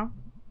don't know.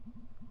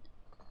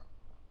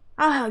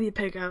 I'll help you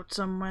pick out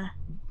somewhere.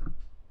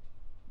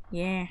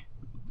 Yeah.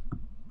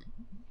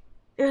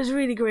 It was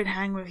really great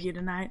hanging with you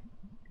tonight.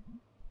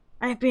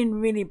 I've been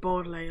really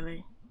bored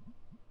lately.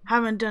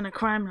 Haven't done a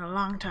crime in a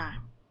long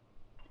time.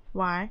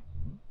 Why?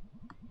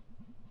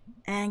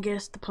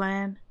 Angus, the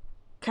plan.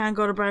 Can't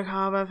go to Break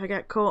Harbor if I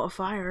get caught or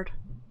fired.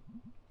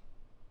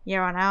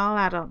 You're an old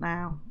adult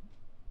now.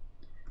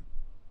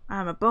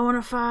 I'm a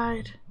bona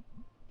fide.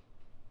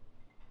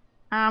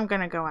 I'm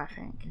gonna go, I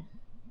think.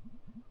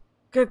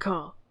 Good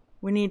call.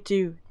 We need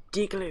to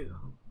deglue.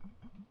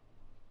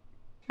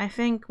 I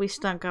think we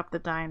stunk up the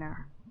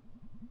diner.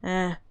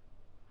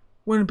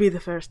 Wouldn't be the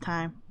first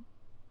time.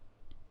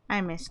 I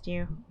missed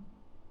you.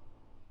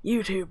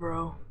 You too,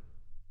 bro.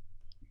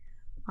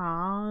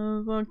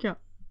 Fuck you.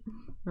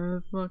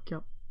 Fuck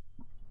you.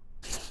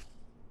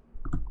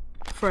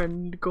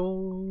 Friend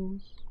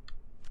goals.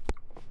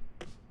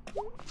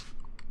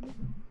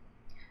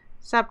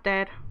 Sup,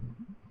 Dad?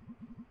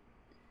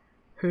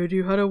 Heard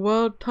you had a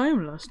wild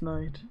time last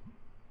night.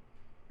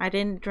 I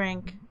didn't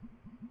drink.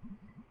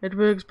 It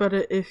works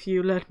better if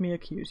you let me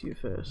accuse you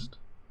first.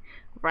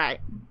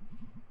 Right.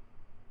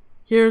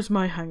 Here's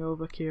my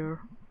hangover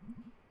cure.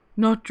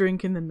 Not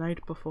drinking the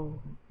night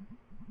before.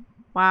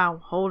 Wow,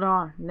 hold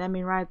on. Let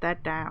me write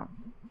that down.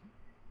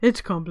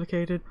 It's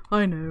complicated,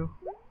 I know.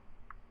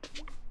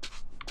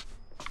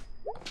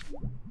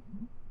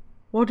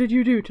 What did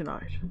you do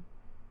tonight?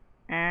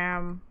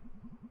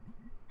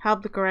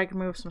 Help the Greg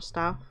move some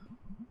stuff.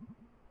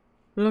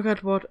 Look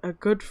at what a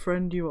good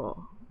friend you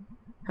are.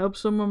 Help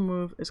someone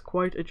move is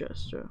quite a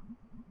gesture.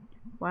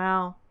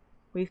 Well,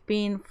 we've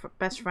been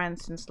best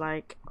friends since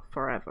like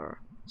forever,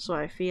 so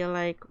I feel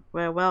like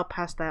we're well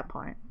past that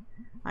point.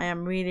 I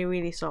am really,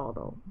 really sore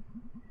though.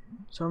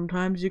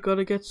 Sometimes you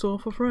gotta get sore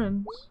for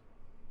friends.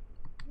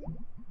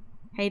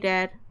 Hey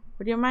Dad,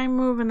 would you mind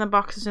moving the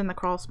boxes in the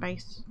crawl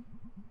space?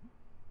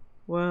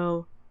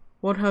 Well,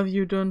 what have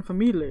you done for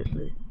me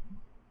lately?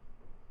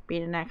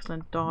 Being an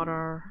excellent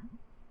daughter.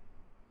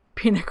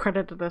 Being a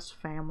credit to this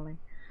family.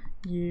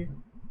 Yeah.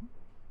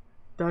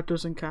 That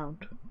doesn't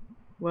count.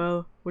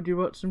 Well, would you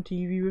watch some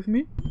TV with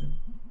me?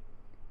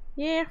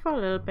 Yeah, for a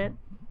little bit.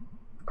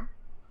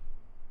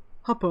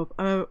 Hop up.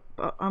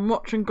 I'm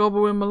watching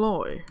Gobble and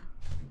Malloy.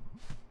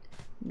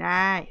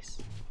 Nice.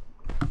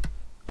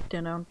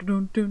 Dun dun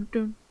dun dun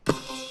dun.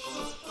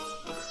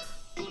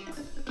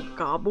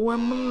 Gobble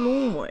and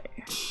Malloy.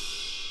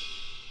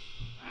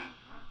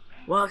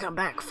 Welcome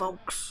back,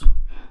 folks.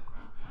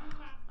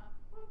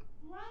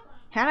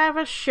 Hell of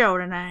a show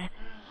tonight.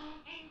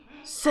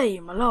 Say,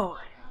 Malloy.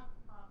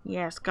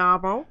 Yes,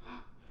 Garbo?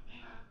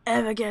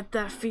 Ever get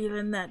that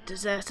feeling that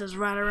disaster's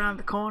right around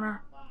the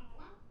corner?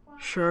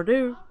 Sure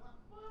do.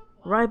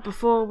 Right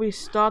before we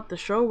start the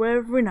show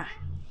every night.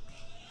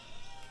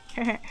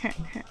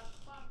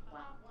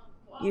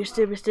 You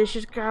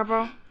superstitious,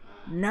 Garbo?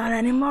 Not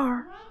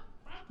anymore.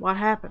 What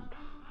happened?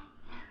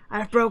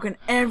 I've broken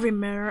every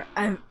mirror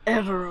I've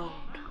ever owned.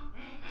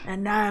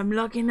 And now I'm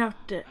lucky enough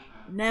to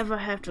never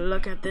have to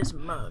look at this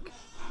mug.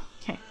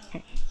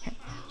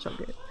 So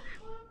good.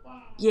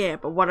 Yeah,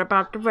 but what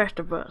about the rest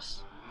of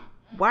us?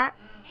 What?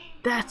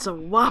 That's a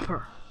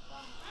whopper.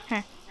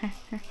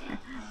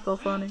 So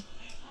funny.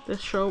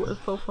 This show is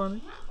so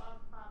funny.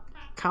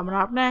 Coming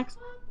up next,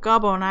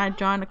 Gobbo and I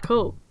join a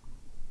cult.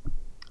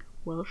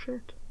 Well,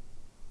 shit.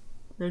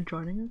 They're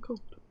joining a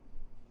cult.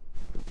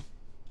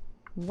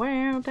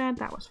 Well, Dad,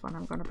 that was fun.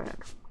 I'm going to bed.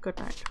 Good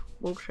night.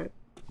 Bullshit.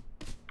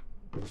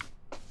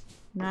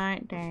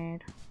 Night,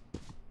 Dad.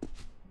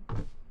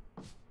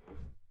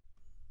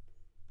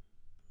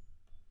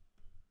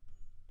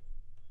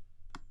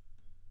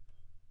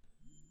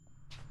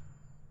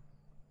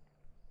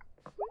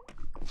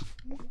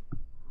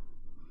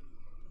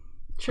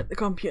 Check the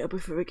computer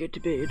before we go to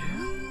bed.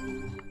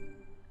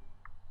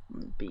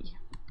 B.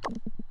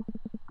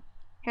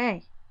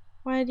 Hey,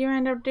 what did you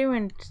end up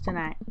doing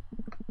tonight?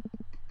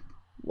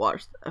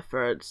 Watched a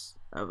third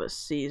of a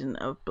season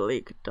of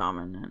Bleak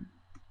Dominion.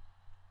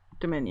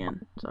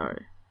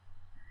 Sorry.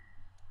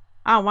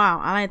 Oh wow,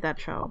 I like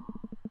that show.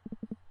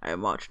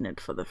 I'm watching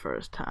it for the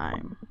first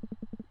time.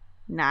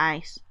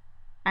 Nice.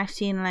 I've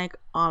seen like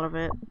all of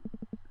it.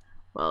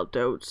 Well,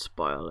 don't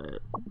spoil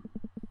it.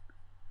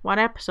 What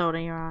episode are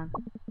you on?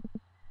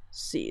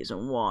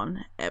 Season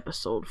 1,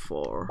 episode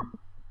 4.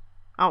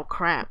 Oh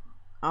crap.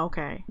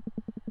 Okay.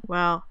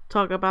 Well,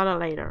 talk about it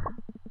later.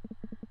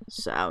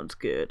 Sounds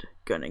good.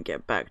 Gonna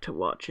get back to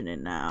watching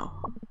it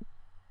now.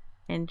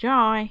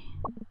 Enjoy.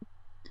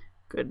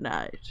 Good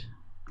night.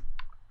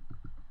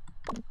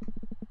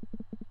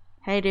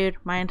 Hey dude,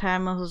 my entire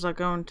muscles are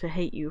going to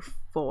hate you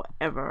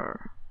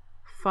forever.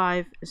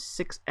 5,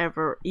 6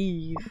 ever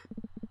Eve.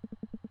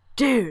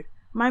 Dude,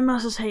 my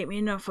muscles hate me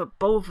enough for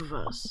both of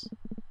us.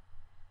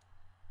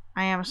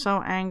 I am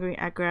so angry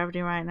at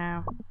gravity right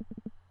now.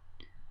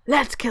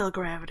 Let's kill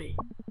gravity.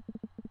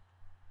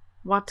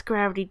 What's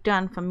gravity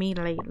done for me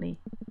lately?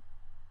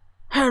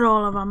 Hurt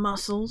all of our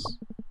muscles.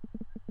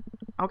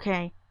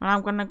 Okay, well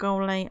I'm gonna go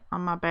lay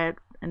on my bed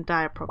and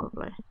die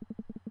probably.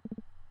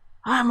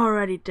 I'm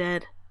already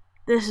dead.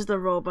 This is the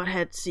robot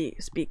head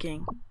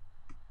speaking.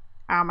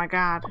 Oh my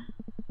god.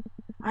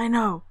 I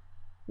know.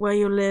 where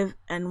you live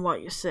and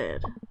what you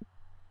said.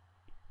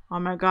 Oh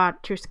my god,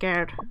 too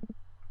scared.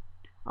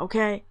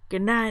 Okay,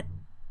 good night.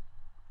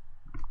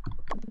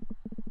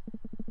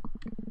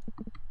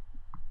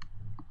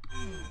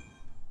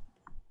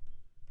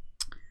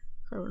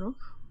 Fair enough.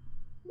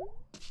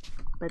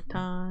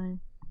 Bedtime.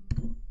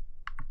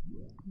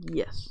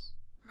 Yes.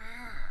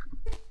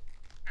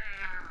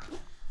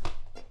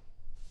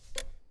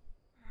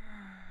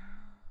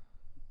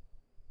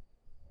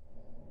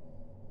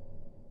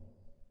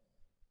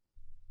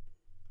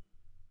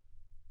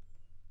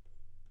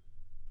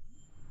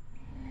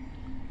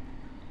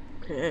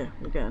 Okay,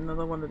 we get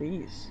another one of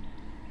these.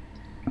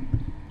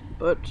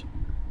 But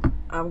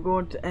I'm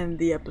going to end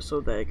the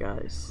episode there,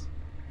 guys.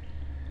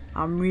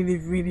 I'm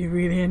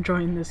really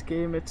enjoying this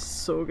game. It's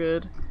so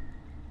good.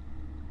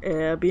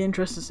 It'll be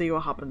interesting to see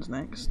what happens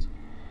next.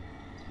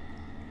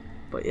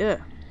 But yeah,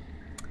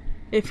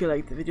 if you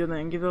liked the video,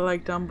 then give it a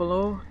like down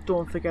below.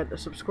 Don't forget to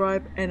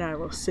subscribe, and I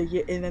will see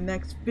you in the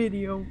next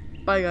video.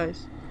 Bye,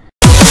 guys.